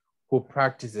friend who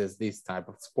practices this type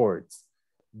of sports.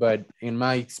 But in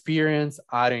my experience,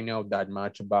 I don't know that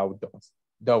much about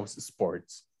those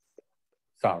sports.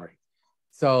 Sorry.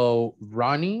 So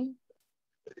running,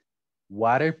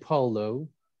 water polo,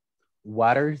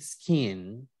 water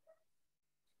skiing,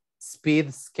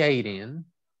 speed skating,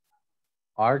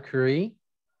 archery,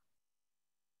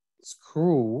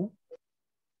 screw,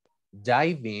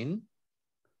 diving,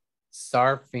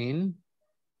 surfing,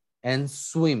 and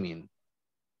swimming.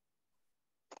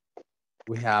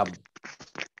 We have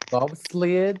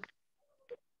bobsled,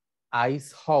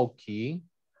 ice hockey,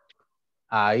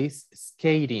 ice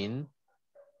skating,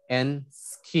 and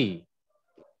ski.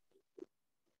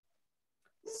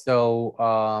 So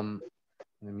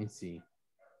let me see.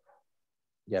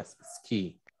 Yes,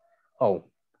 ski. Oh,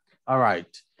 all right.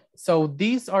 So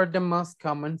these are the most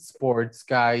common sports,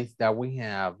 guys, that we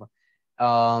have.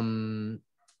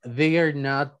 They are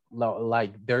not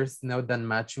like, there's not that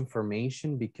much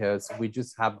information because we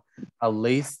just have a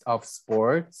list of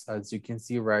sports. As you can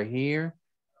see right here,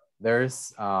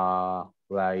 there's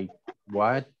like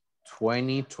what,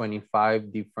 20,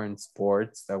 25 different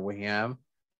sports that we have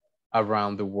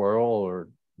around the world, or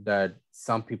that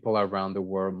some people around the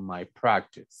world might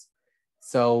practice.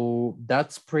 So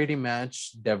that's pretty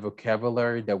much the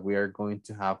vocabulary that we are going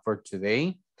to have for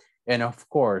today. And of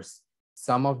course,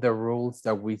 some of the rules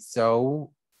that we saw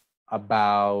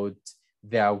about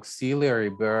the auxiliary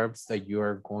verbs that you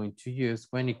are going to use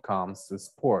when it comes to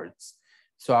sports.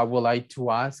 So I would like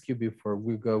to ask you before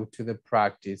we go to the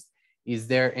practice, is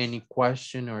there any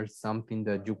question or something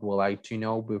that you would like to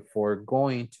know before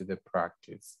going to the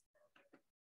practice?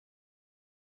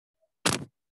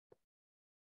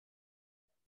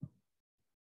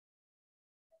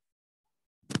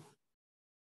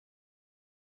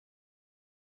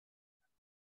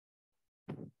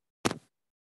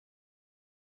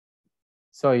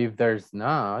 So if there's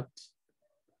not,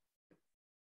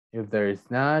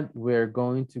 we're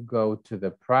going to go to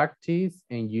the practice,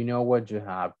 and you know what you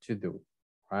have to do,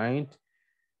 right?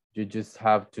 You just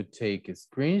have to take a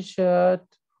screenshot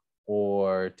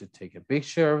or to take a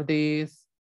picture of this,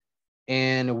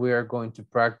 and we are going to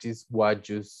practice what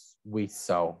we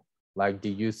saw, like the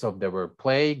use of the verb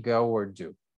play, go, or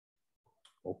do.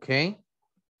 Okay,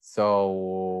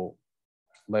 so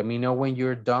let me know when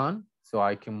you're done so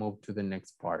I can move to the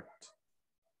next part.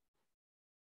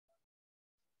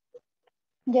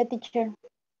 Yeah, teacher.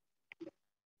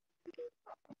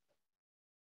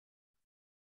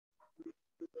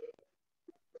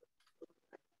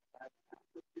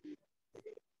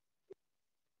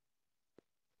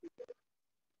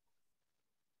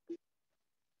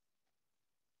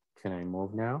 Can I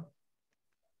move now?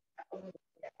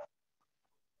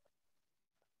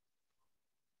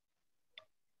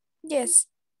 Yes.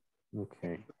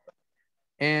 Okay.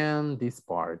 And this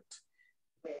part.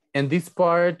 And this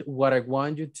part, what I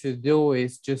want you to do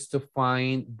is just to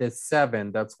find the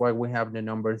 7. That's why we have the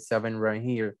number 7 right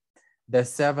here. The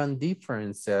 7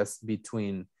 differences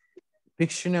between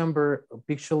picture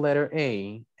letter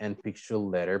A and picture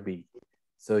letter B.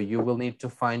 So you will need to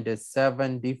find the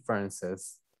 7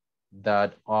 differences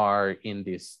that are in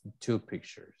these 2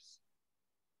 pictures.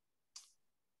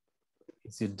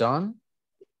 Is it done?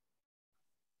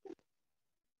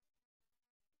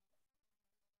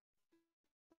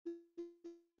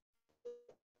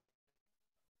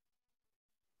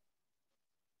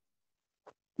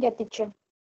 Yeah, teacher.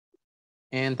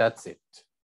 And that's it.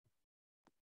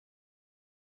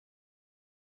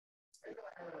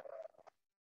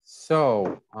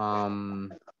 So,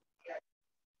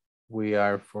 we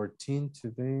are 14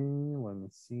 today. Let me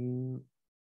see.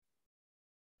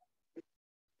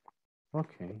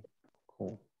 Okay,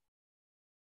 cool.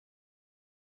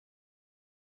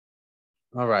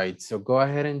 All right, so go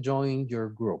ahead and join your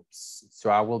groups. So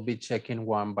I will be checking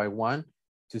one by one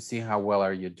to see how well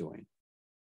are you doing.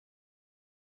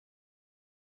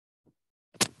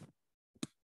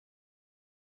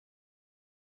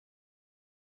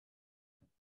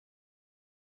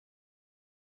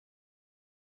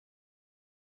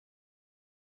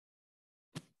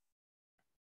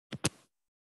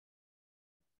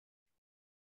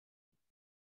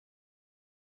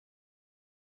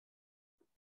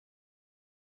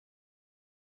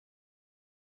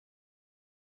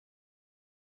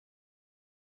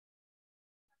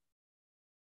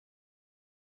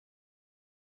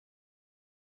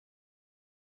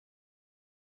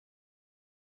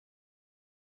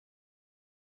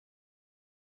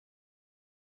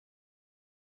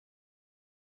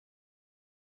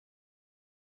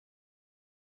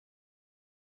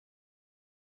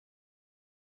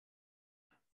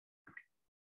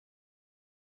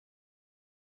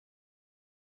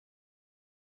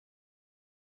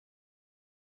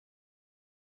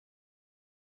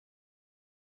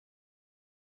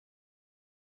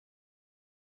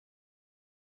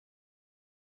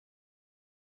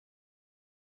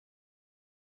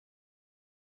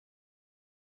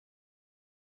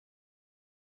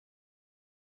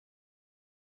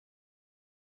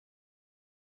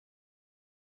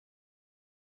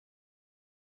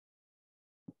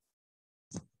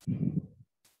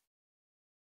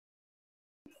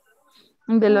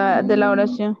 De la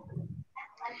oración.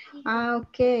 Ah,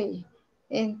 ok.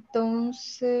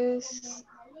 Entonces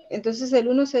el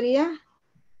uno sería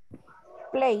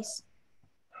Place.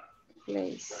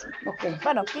 place. Ok.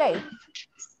 Bueno, play.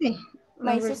 Sí.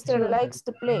 My Number sister two. likes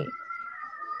to play.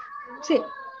 Sí.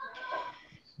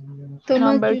 Thomas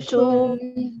Number two.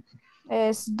 usually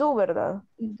Es do, ¿verdad?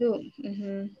 do.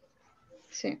 Ujú.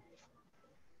 Sí.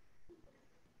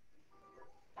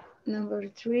 Number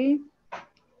three.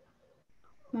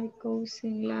 My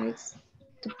cousin likes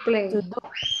to play. To do.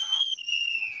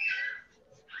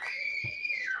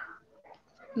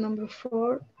 Number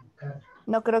four.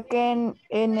 No creo que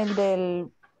en el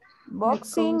del My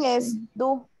boxing es cousin.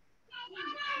 do, My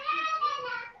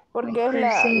porque es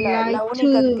cousin la like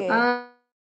única to. que...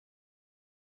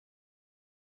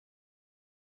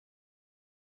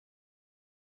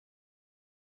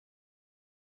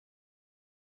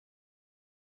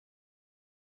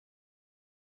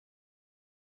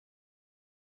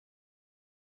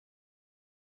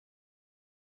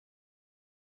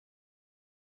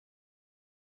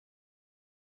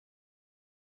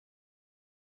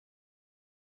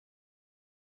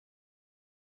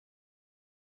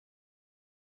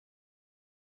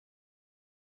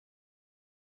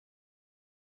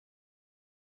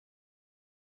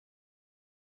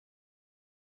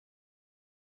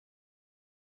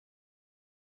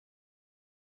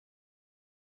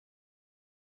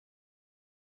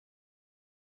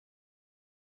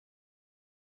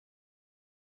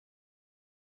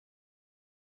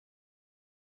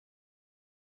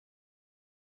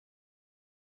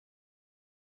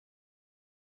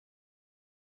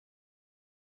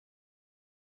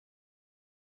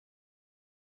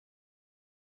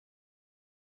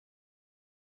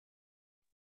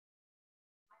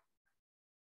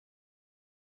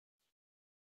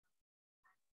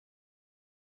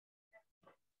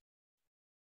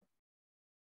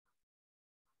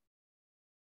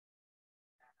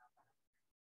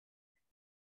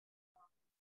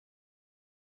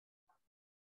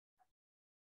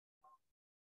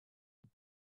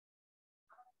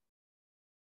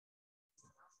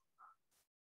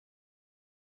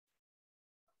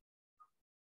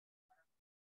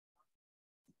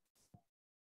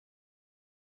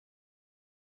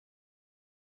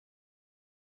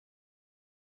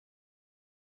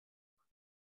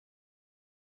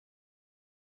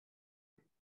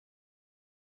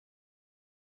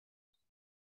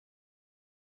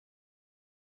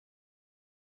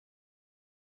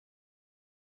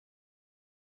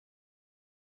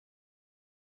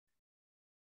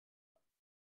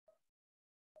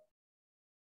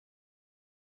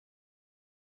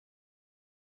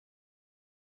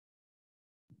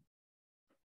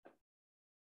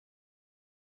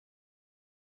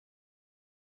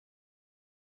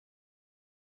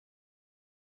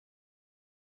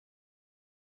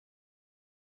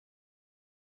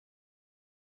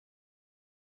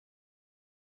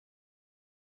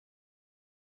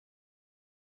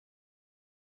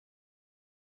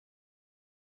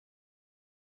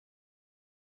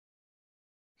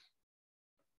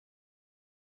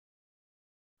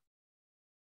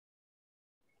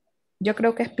 Yo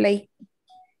creo que es play.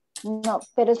 No,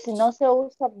 pero si no se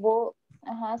usa,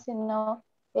 ajá, si no,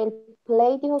 el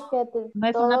play dijo que No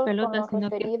es una todo con pelota, lo sino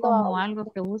que es referido a como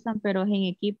algo que usan, pero es en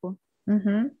equipo.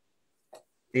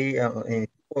 Sí, en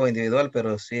equipo individual,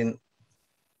 pero sí,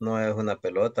 no es una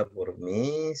pelota. Por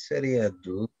mí sería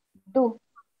do. tú.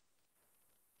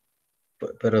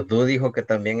 Pero do dijo que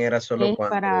también era solo Es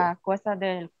cuando, para cosas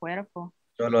del cuerpo.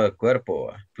 solo el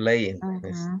cuerpo, playing.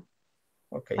 Ajá.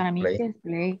 Ok, Para mí play. sí es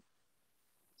play.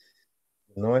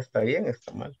 No está bien,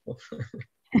 está mal.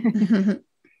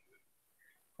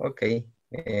 Ok,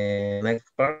 next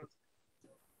part.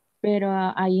 Pero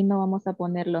ahí no vamos a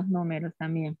poner los números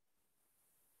también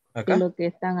de Acá. lo que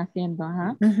están haciendo,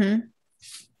 ajá.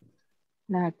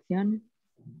 Las acciones.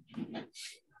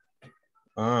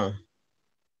 Ah, Porque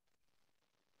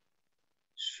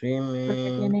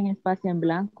swimming. tienen espacio en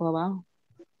blanco abajo.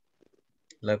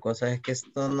 La cosa es que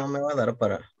esto no me va a dar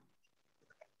para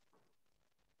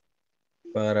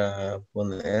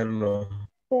ponerlo.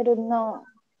 Pero no,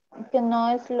 que no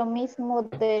es lo mismo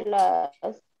de las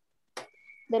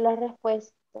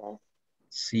respuestas,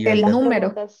 Si yo, de El las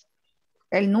número. preguntas.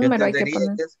 El yo número hay que entendería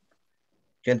poner. que,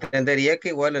 yo entendería que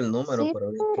igual el número, Sí,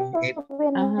 pero pero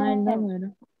Ajá, el viene,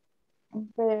 número.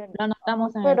 pero, Lo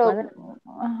anotamos en el pero, cuadro.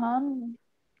 ajá,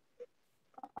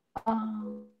 ah,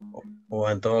 o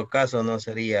en todo caso no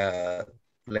sería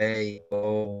play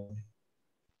o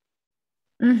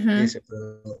dice,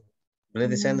 play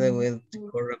descended with the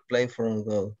correct play from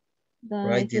goal. The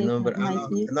Write the number. my No,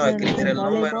 sister escribir in el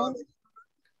número. volleyball.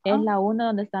 Es la 1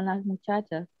 donde están las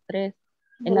muchachas. 3.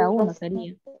 Es la 1 los-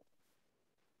 sería.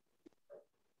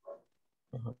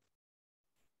 Ajá.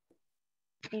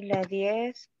 Y la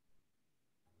 10.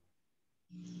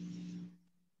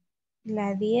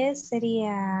 La 10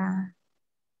 sería,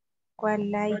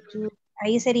 ¿cuál hay?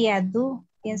 Ahí sería do,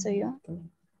 pienso yo.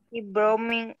 Y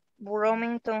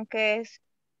Bromington, ¿qué es?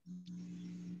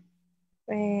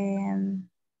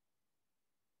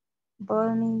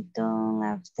 Burlington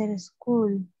After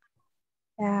School.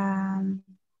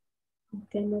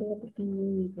 Que no lo porque no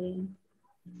hay idea.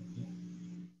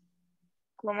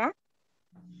 ¿Cómo?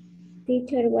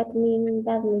 Teacher, what mean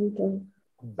badminton?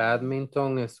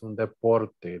 Badminton es un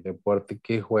deporte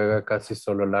que juega casi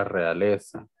solo la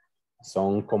realeza.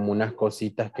 Son como unas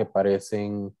cositas que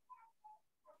parecen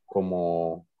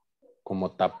como,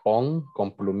 como tapón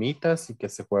con plumitas y que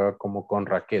se juega como con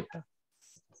raqueta.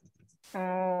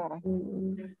 Oh.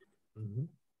 Ujú.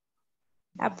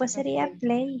 Pues sería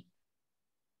play.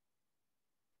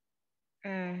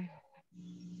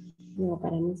 No,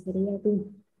 para mí sería do.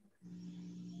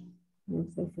 No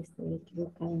sé si estoy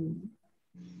equivocada. ¿No?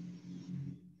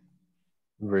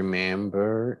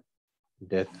 Remember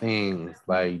the things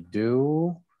like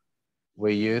do.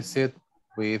 We use it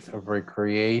with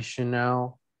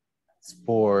recreational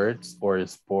sports or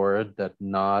sport that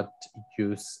not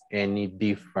use any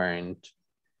different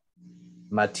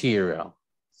material,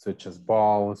 such as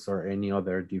balls or any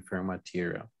other different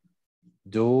material.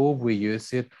 Do we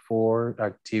use it for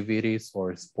activities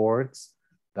or sports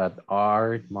that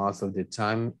are most of the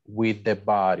time with the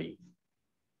body?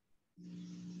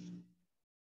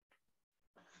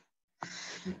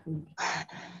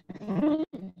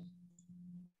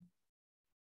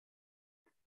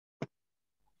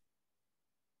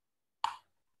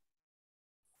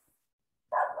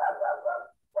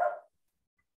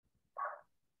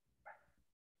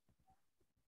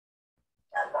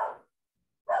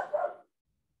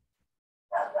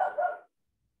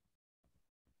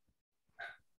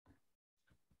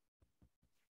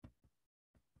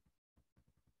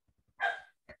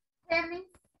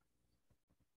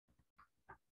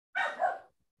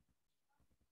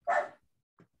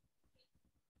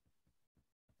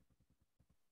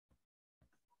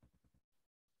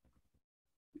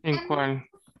 ¿En cuál?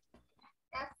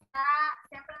 Está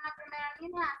siempre en la primera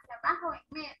línea, hacia abajo, en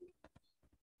medio.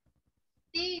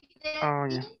 Sí, de Oh,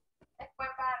 aquí, ya. después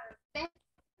para el B.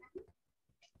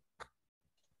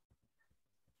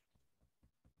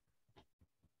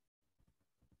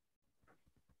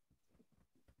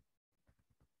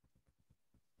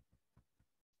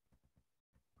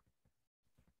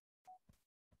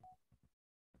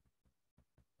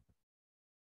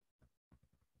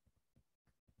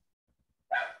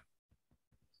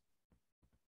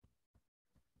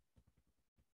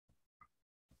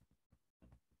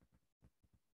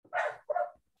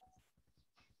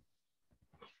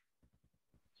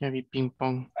 Ya vi ping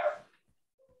pong.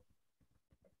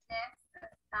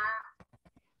 Está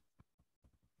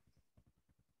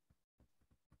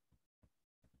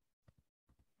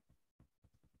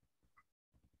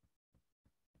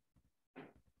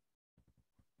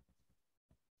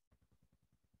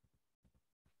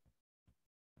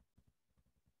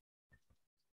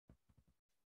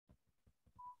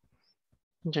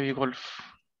Ya vi golf.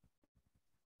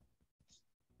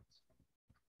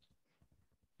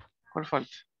 ¿Cuál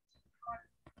falta?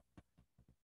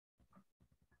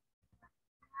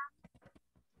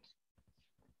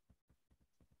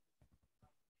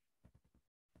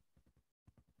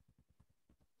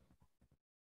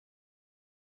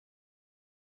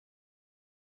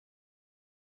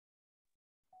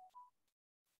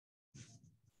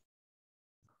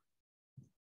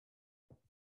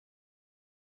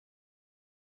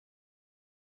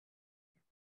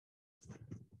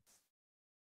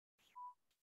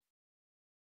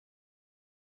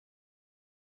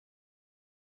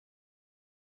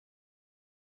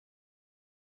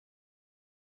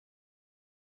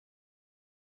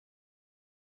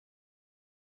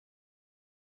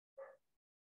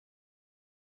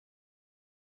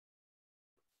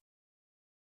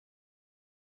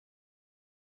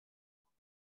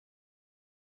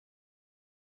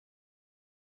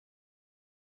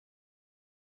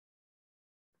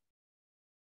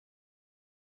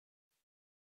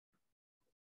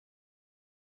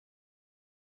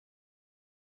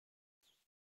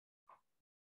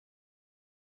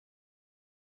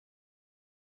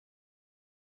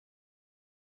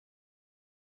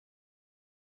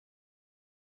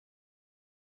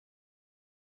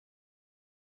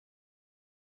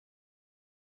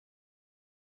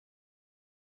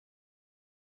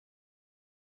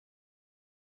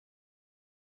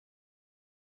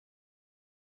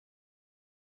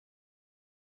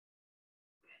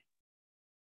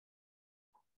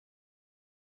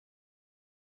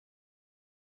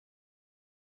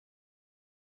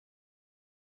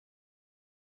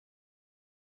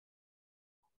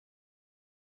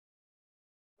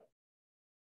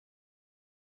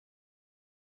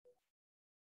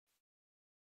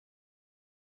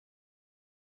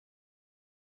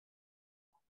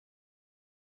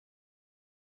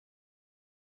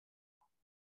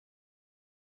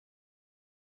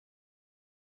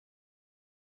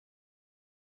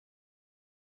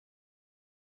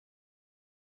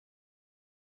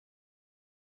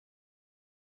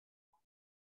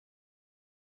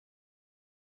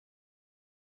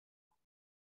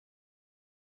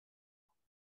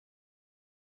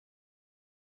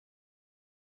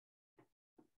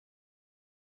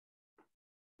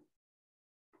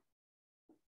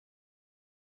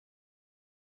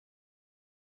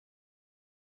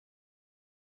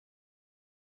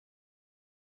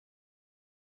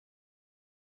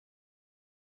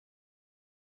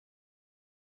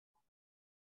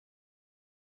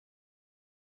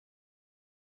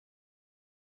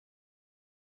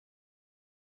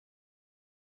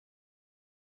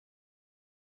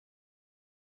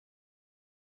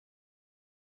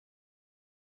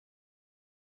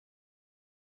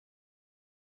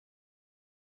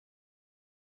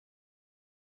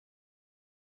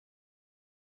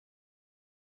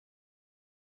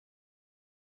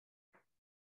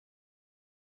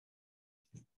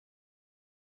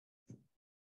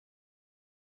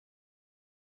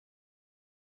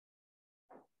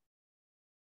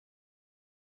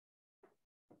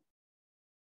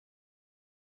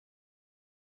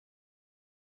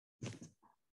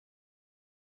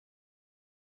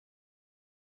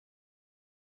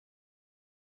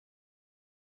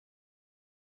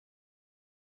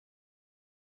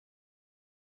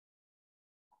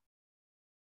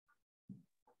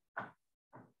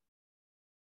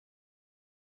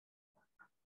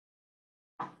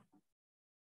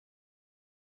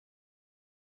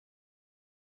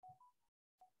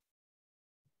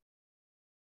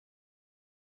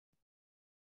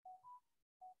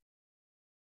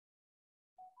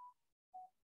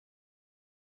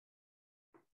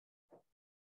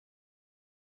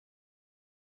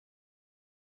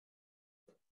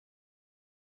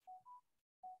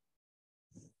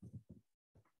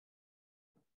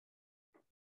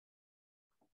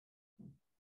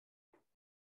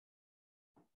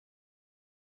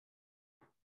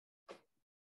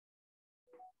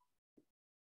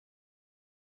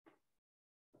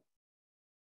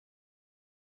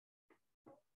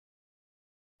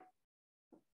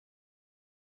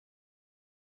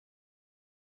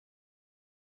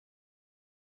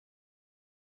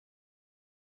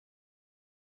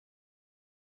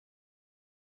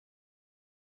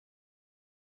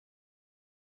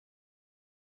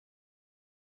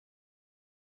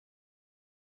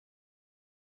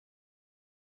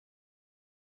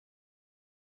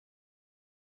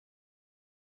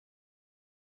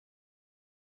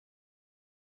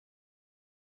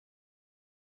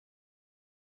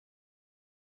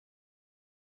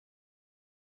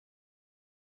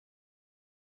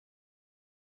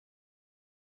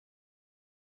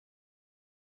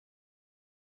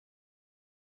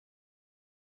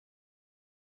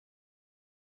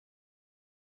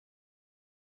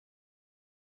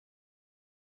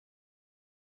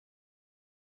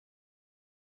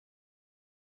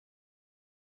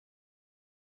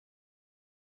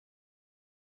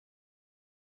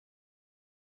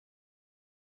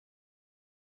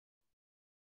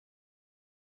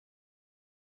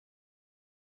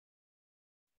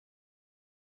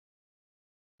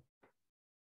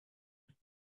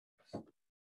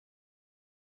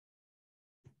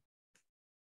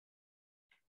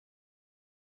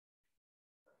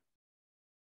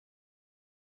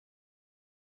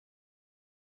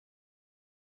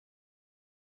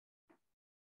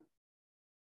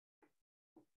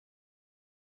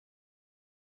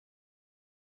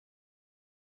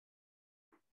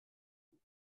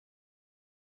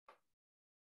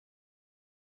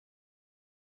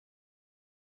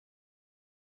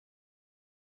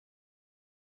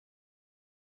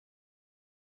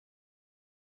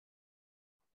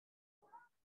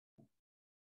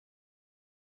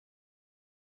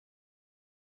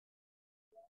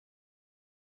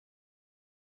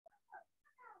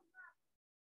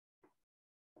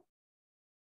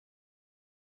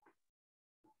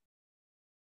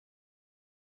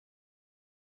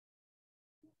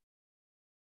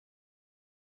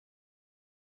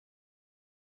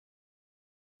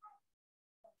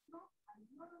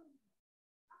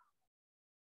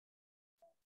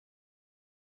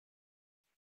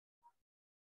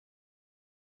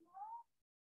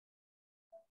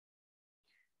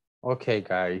 Okay,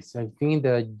 guys, I think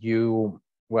that you,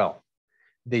 well,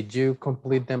 did you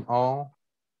complete them all?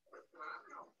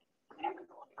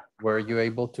 Were you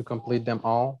able to complete them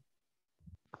all?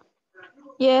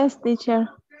 Yes, teacher.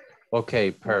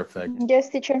 Okay, perfect. Yes,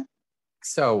 teacher.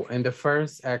 So in the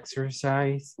first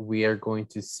exercise, we are going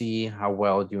to see how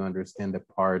well you understand the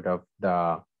part of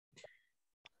the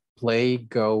play,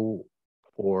 go,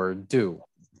 or do.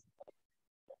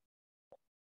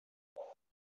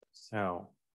 So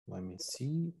let me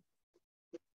see.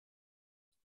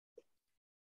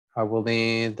 I will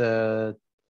need let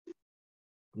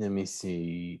me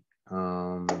see.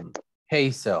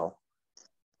 Hazel,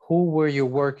 who were you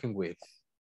working with?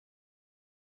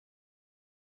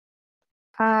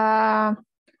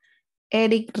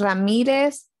 Eric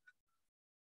Ramírez.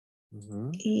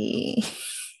 Mm-hmm.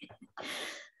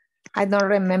 I don't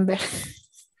remember.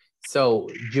 So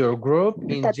your group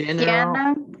in general.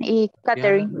 Tatiana y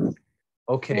Catherine. Yeah.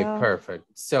 Okay, Yeah. perfect.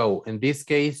 So in this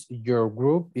case, your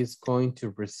group is going to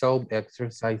resolve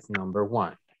exercise number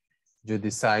 1. You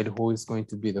decide who is going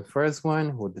to be the first one,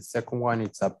 who the second one,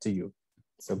 it's up to you.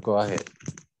 So go ahead.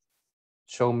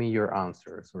 Show me your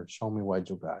answers or show me what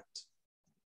you got.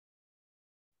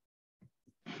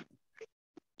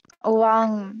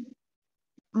 One,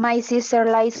 my sister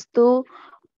likes to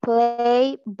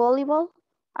play volleyball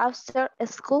after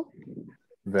school.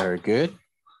 Very good.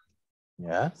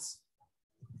 Yes.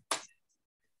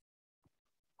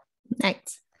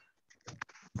 Next.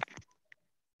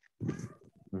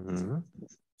 Mm-hmm.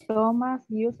 Thomas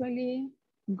usually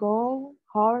go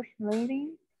horse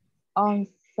riding on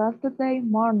Saturday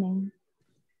morning.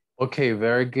 Okay,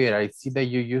 very good. I see that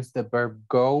you use the verb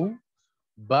go,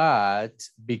 but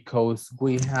because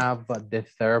we have the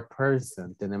third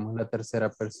person, tenemos la tercera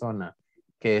persona,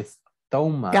 que es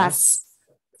Thomas. Gas.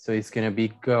 So it's going to be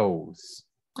goes.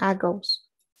 Goes.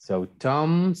 So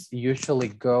Tom's usually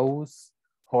goes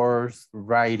horse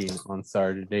riding on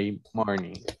Saturday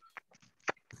morning.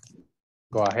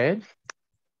 Go ahead.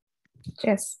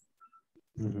 Yes.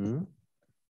 Mm-hmm.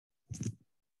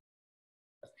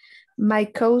 My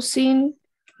cousin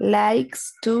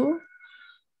likes to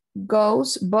go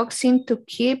boxing to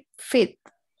keep fit.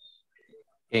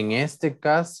 En este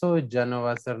caso ya no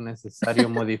va a ser necesario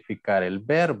modificar el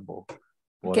verbo.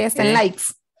 Que está en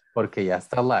likes. Porque ya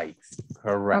está likes.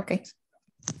 Correct. Okay.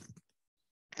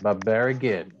 But very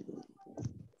good.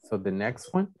 So the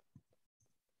next one.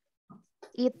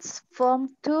 It's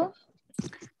fun to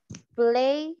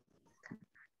play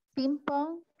ping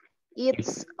pong.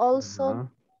 It's also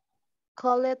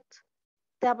called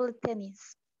table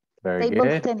tennis. Very Table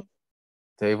good. tennis.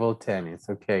 Table tennis.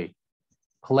 Okay.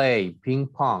 Play ping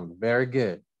pong. Very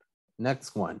good.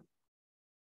 Next one.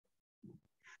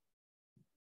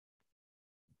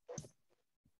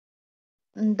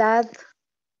 That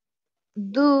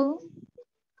do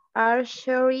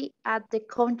archery at the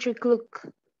country club.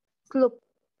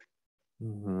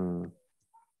 Mm-hmm.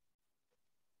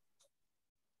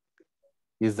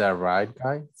 Is that right,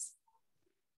 guys?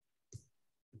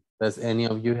 Does any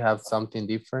of you have something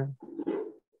different?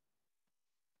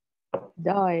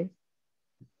 Does.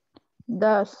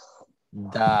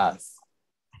 Does.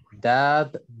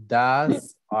 Dad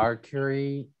does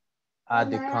archery at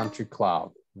the country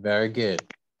club. Very good.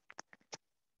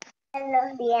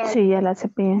 Sí, ya la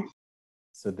cepillé.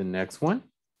 So the next one.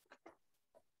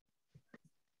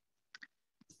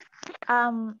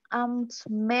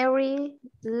 Mary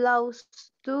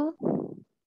loves to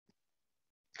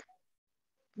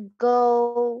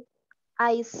go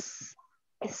ice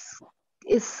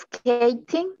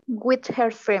skating with her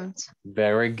friends.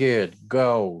 Very good.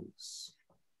 Goes.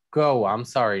 Go. I'm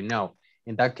sorry. No.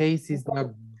 In that case, it's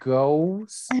not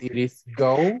goes. It is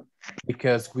go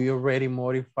because we already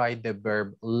modified the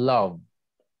verb love.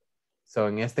 So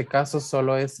en este caso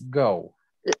solo es go.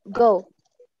 Go.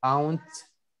 Aunt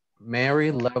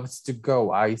Mary loves to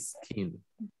go ice skating.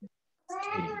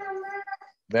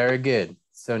 Very good.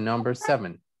 So number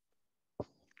 7.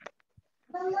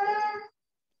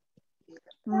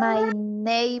 My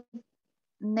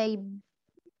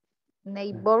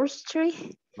neighbor's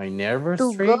tree. My neighbor's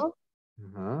to tree. go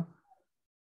Uh-huh.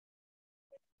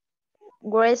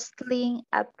 wrestling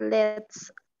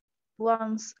athletes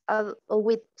once a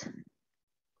week.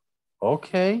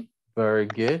 Okay, very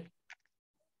good.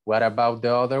 What about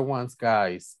the other ones,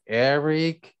 guys?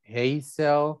 Eric,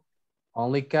 Hazel,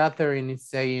 only Catherine is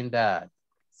saying that.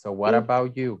 So what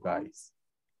about you guys?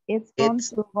 It's fun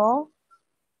to go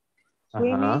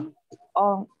swimming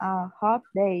on a hot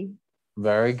day?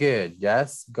 Very good.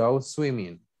 Yes, go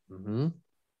swimming.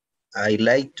 I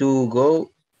like to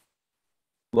go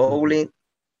bowling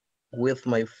with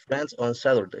my friends on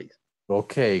Saturdays.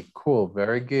 Okay, cool.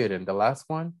 Very good. And the last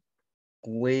one?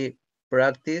 We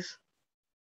practice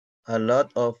a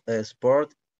lot of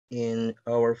sport in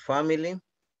our family.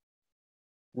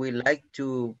 We like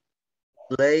to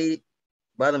play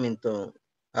badminton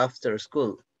after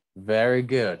school. Very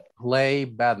good. Play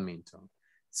badminton.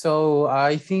 So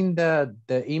I think that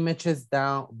the images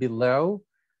down below,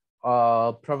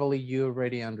 probably you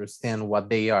already understand what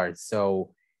they are.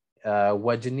 So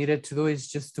what you needed to do is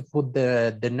just to put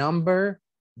the number,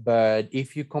 but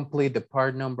if you complete the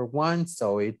part number 1,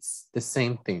 so it's the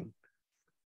same thing.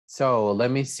 So let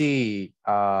me see.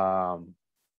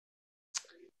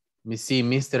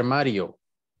 Mr. Mario,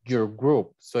 your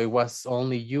group. So it was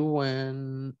only you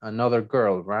and another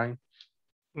girl, right?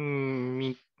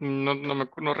 No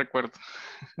recuerdo.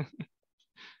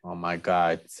 Oh my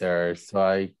God, sir. So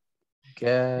I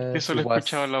guess Solo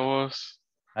escuchaba la voz.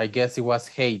 I guess it was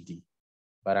Heidi,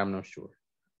 but I'm not sure.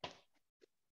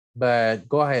 But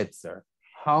go ahead, sir.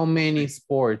 How many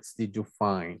sports did you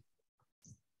find?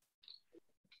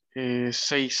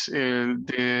 6. El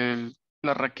de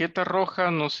la raqueta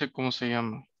roja, no sé cómo se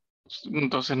llama.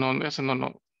 Entonces, no, ese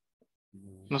no.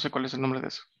 No sé cuál es el nombre de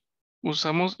eso.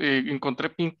 Usamos, encontré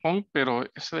ping pong, pero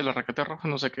ese de la raqueta roja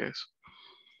no sé qué es.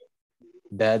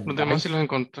 Los demás sí los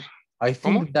encontré. I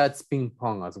think that's ping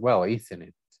pong as well, isn't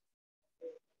it?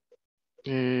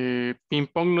 Ping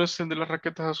pong no es el de las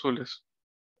raquetas azules.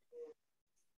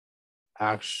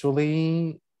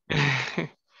 Actually.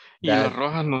 Y las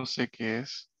rojas no sé qué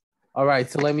es. All right,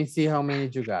 so let me see how many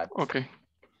you got. Okay.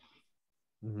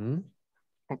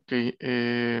 Ok.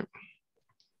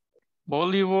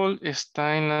 Voleibol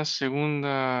está en la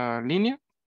segunda línea.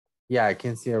 Yeah, I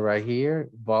can see it right here.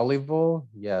 Volleyball.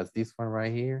 Yes, this one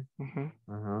right here.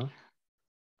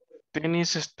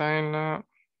 Tenis está en la...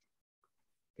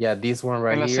 Yeah, this one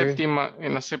right here.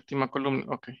 En la séptima columna.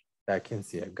 Ok. I can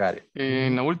see it. Got it.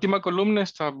 En la última columna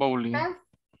está bowling.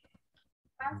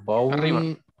 Bowling. Arriba.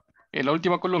 En la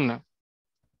última columna.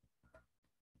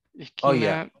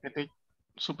 Esquina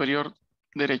superior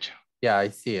derecha. Yeah,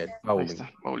 I see it. Bowling. Ahí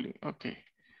está, bowling. Ok.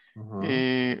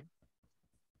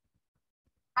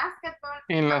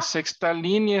 En la sexta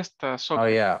línea está soccer. Oh,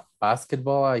 yeah.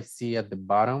 Basketball, I see at the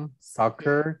bottom.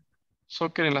 Soccer.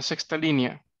 Soccer en la sexta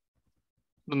línea.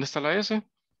 ¿Dónde está la S?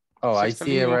 Oh, Sexta I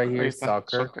see it right here.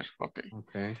 Soccer. Soccer.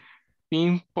 Okay.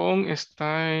 Ping pong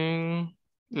está en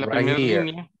la right primera here.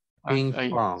 línea. Ping Ahí.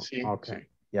 pong. Sí, okay. Sí.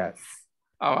 Yes.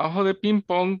 Abajo de ping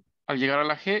pong, al llegar a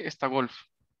la G, está golf.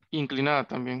 Inclinada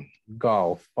también.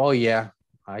 Golf. Oh, yeah.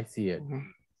 I see it.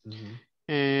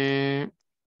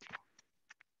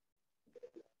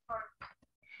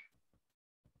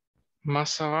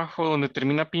 Más abajo, donde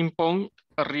termina ping pong,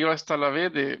 arriba está la B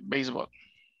de béisbol.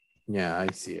 Yeah,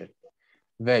 I see it.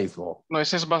 Baseball. No,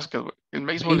 ese es básquetbol. El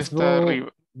béisbol está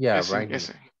arriba. Yeah, ese, right.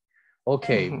 Ese.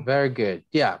 Okay, very good.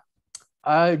 Yeah.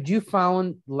 You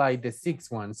found like the 6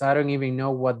 ones. I don't even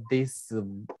know what this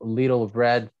little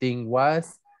red thing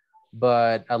was,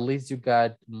 but at least you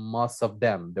got most of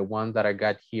them, the ones that I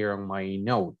got here on my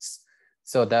notes.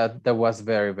 So that was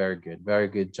very, very good. Very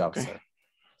good job, sir.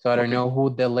 So I don't know who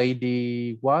the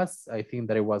lady was. I think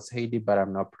that it was Heidi, but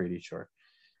I'm not pretty sure.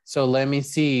 So let me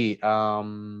see.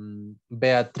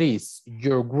 Beatriz,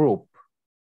 your group.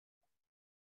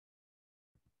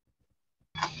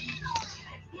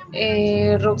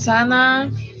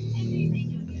 Roxana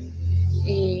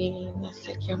y no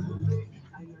sé quién.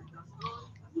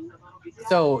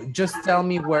 So just tell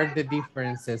me where the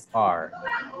differences are.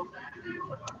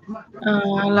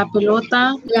 La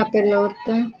pelota. La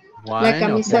pelota. One, la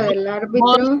camisa del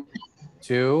árbitro.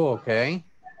 2, okay.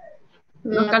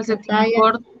 Los calcetines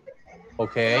cortos.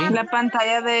 Okay. La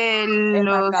pantalla del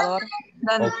marcador.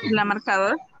 La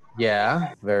marcador.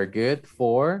 Yeah, very good.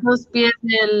 4. Los pies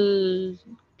del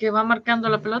que va marcando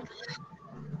la pelota.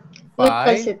 5. Los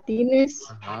calcetines.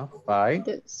 5.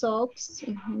 The socks.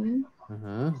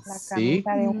 La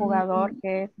camisa de un jugador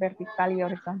que es vertical y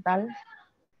horizontal.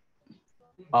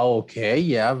 Okay,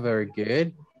 yeah, very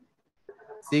good.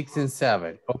 6 and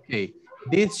 7. Okay,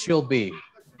 this should be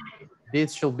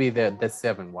the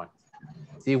 7 ones.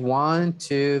 See, 1,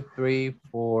 2, 3,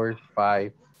 4,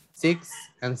 5, 6,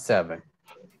 and 7.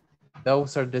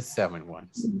 Those are the 7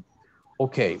 ones.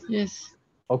 Okay. Yes.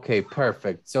 Okay,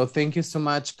 perfect. So thank you so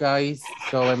much, guys.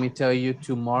 So let me tell you,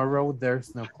 tomorrow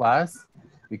there's no class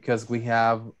because we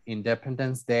have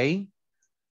Independence Day.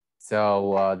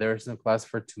 So there's no class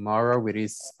for tomorrow. It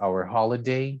is our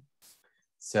holiday.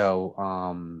 So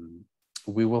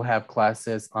we will have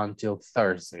classes until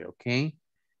Thursday, okay?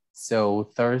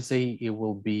 So Thursday, it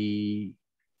will be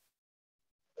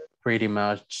pretty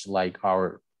much like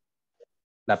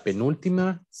la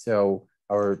penúltima, so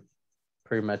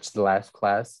pretty much the last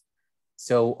class.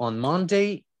 So on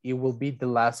Monday, it will be the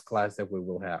last class that we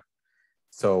will have.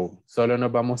 So solo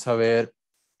nos vamos a ver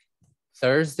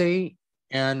Thursday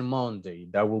and Monday.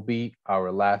 That will be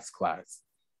our last class.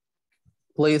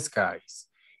 Please, guys,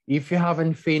 if you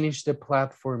haven't finished the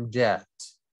platform yet,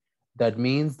 that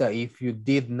means that if you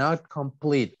did not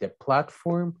complete the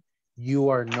platform, you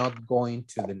are not going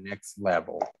to the next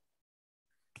level.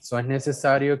 So es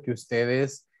necesario que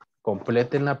ustedes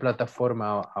completen la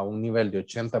plataforma a un nivel de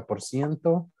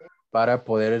 80% para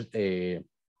poder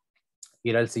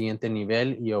ir al siguiente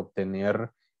nivel y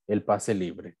obtener el pase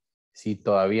libre. Si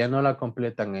todavía no la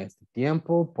completan en este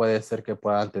tiempo, puede ser que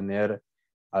puedan tener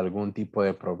algún tipo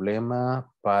de problema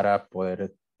para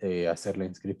poder hacer la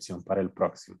inscripción para el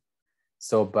próximo.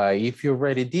 So, but if you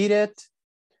already did it,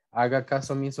 haga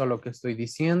caso omiso a lo que estoy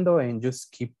diciendo and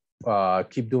just keep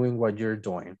doing what you're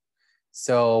doing.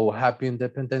 So, happy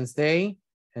Independence Day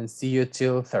and see you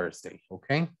till Thursday,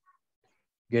 okay?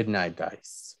 Good night,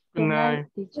 guys. Good night.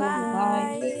 Teacher.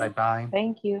 Bye. Bye-bye.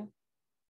 Thank you.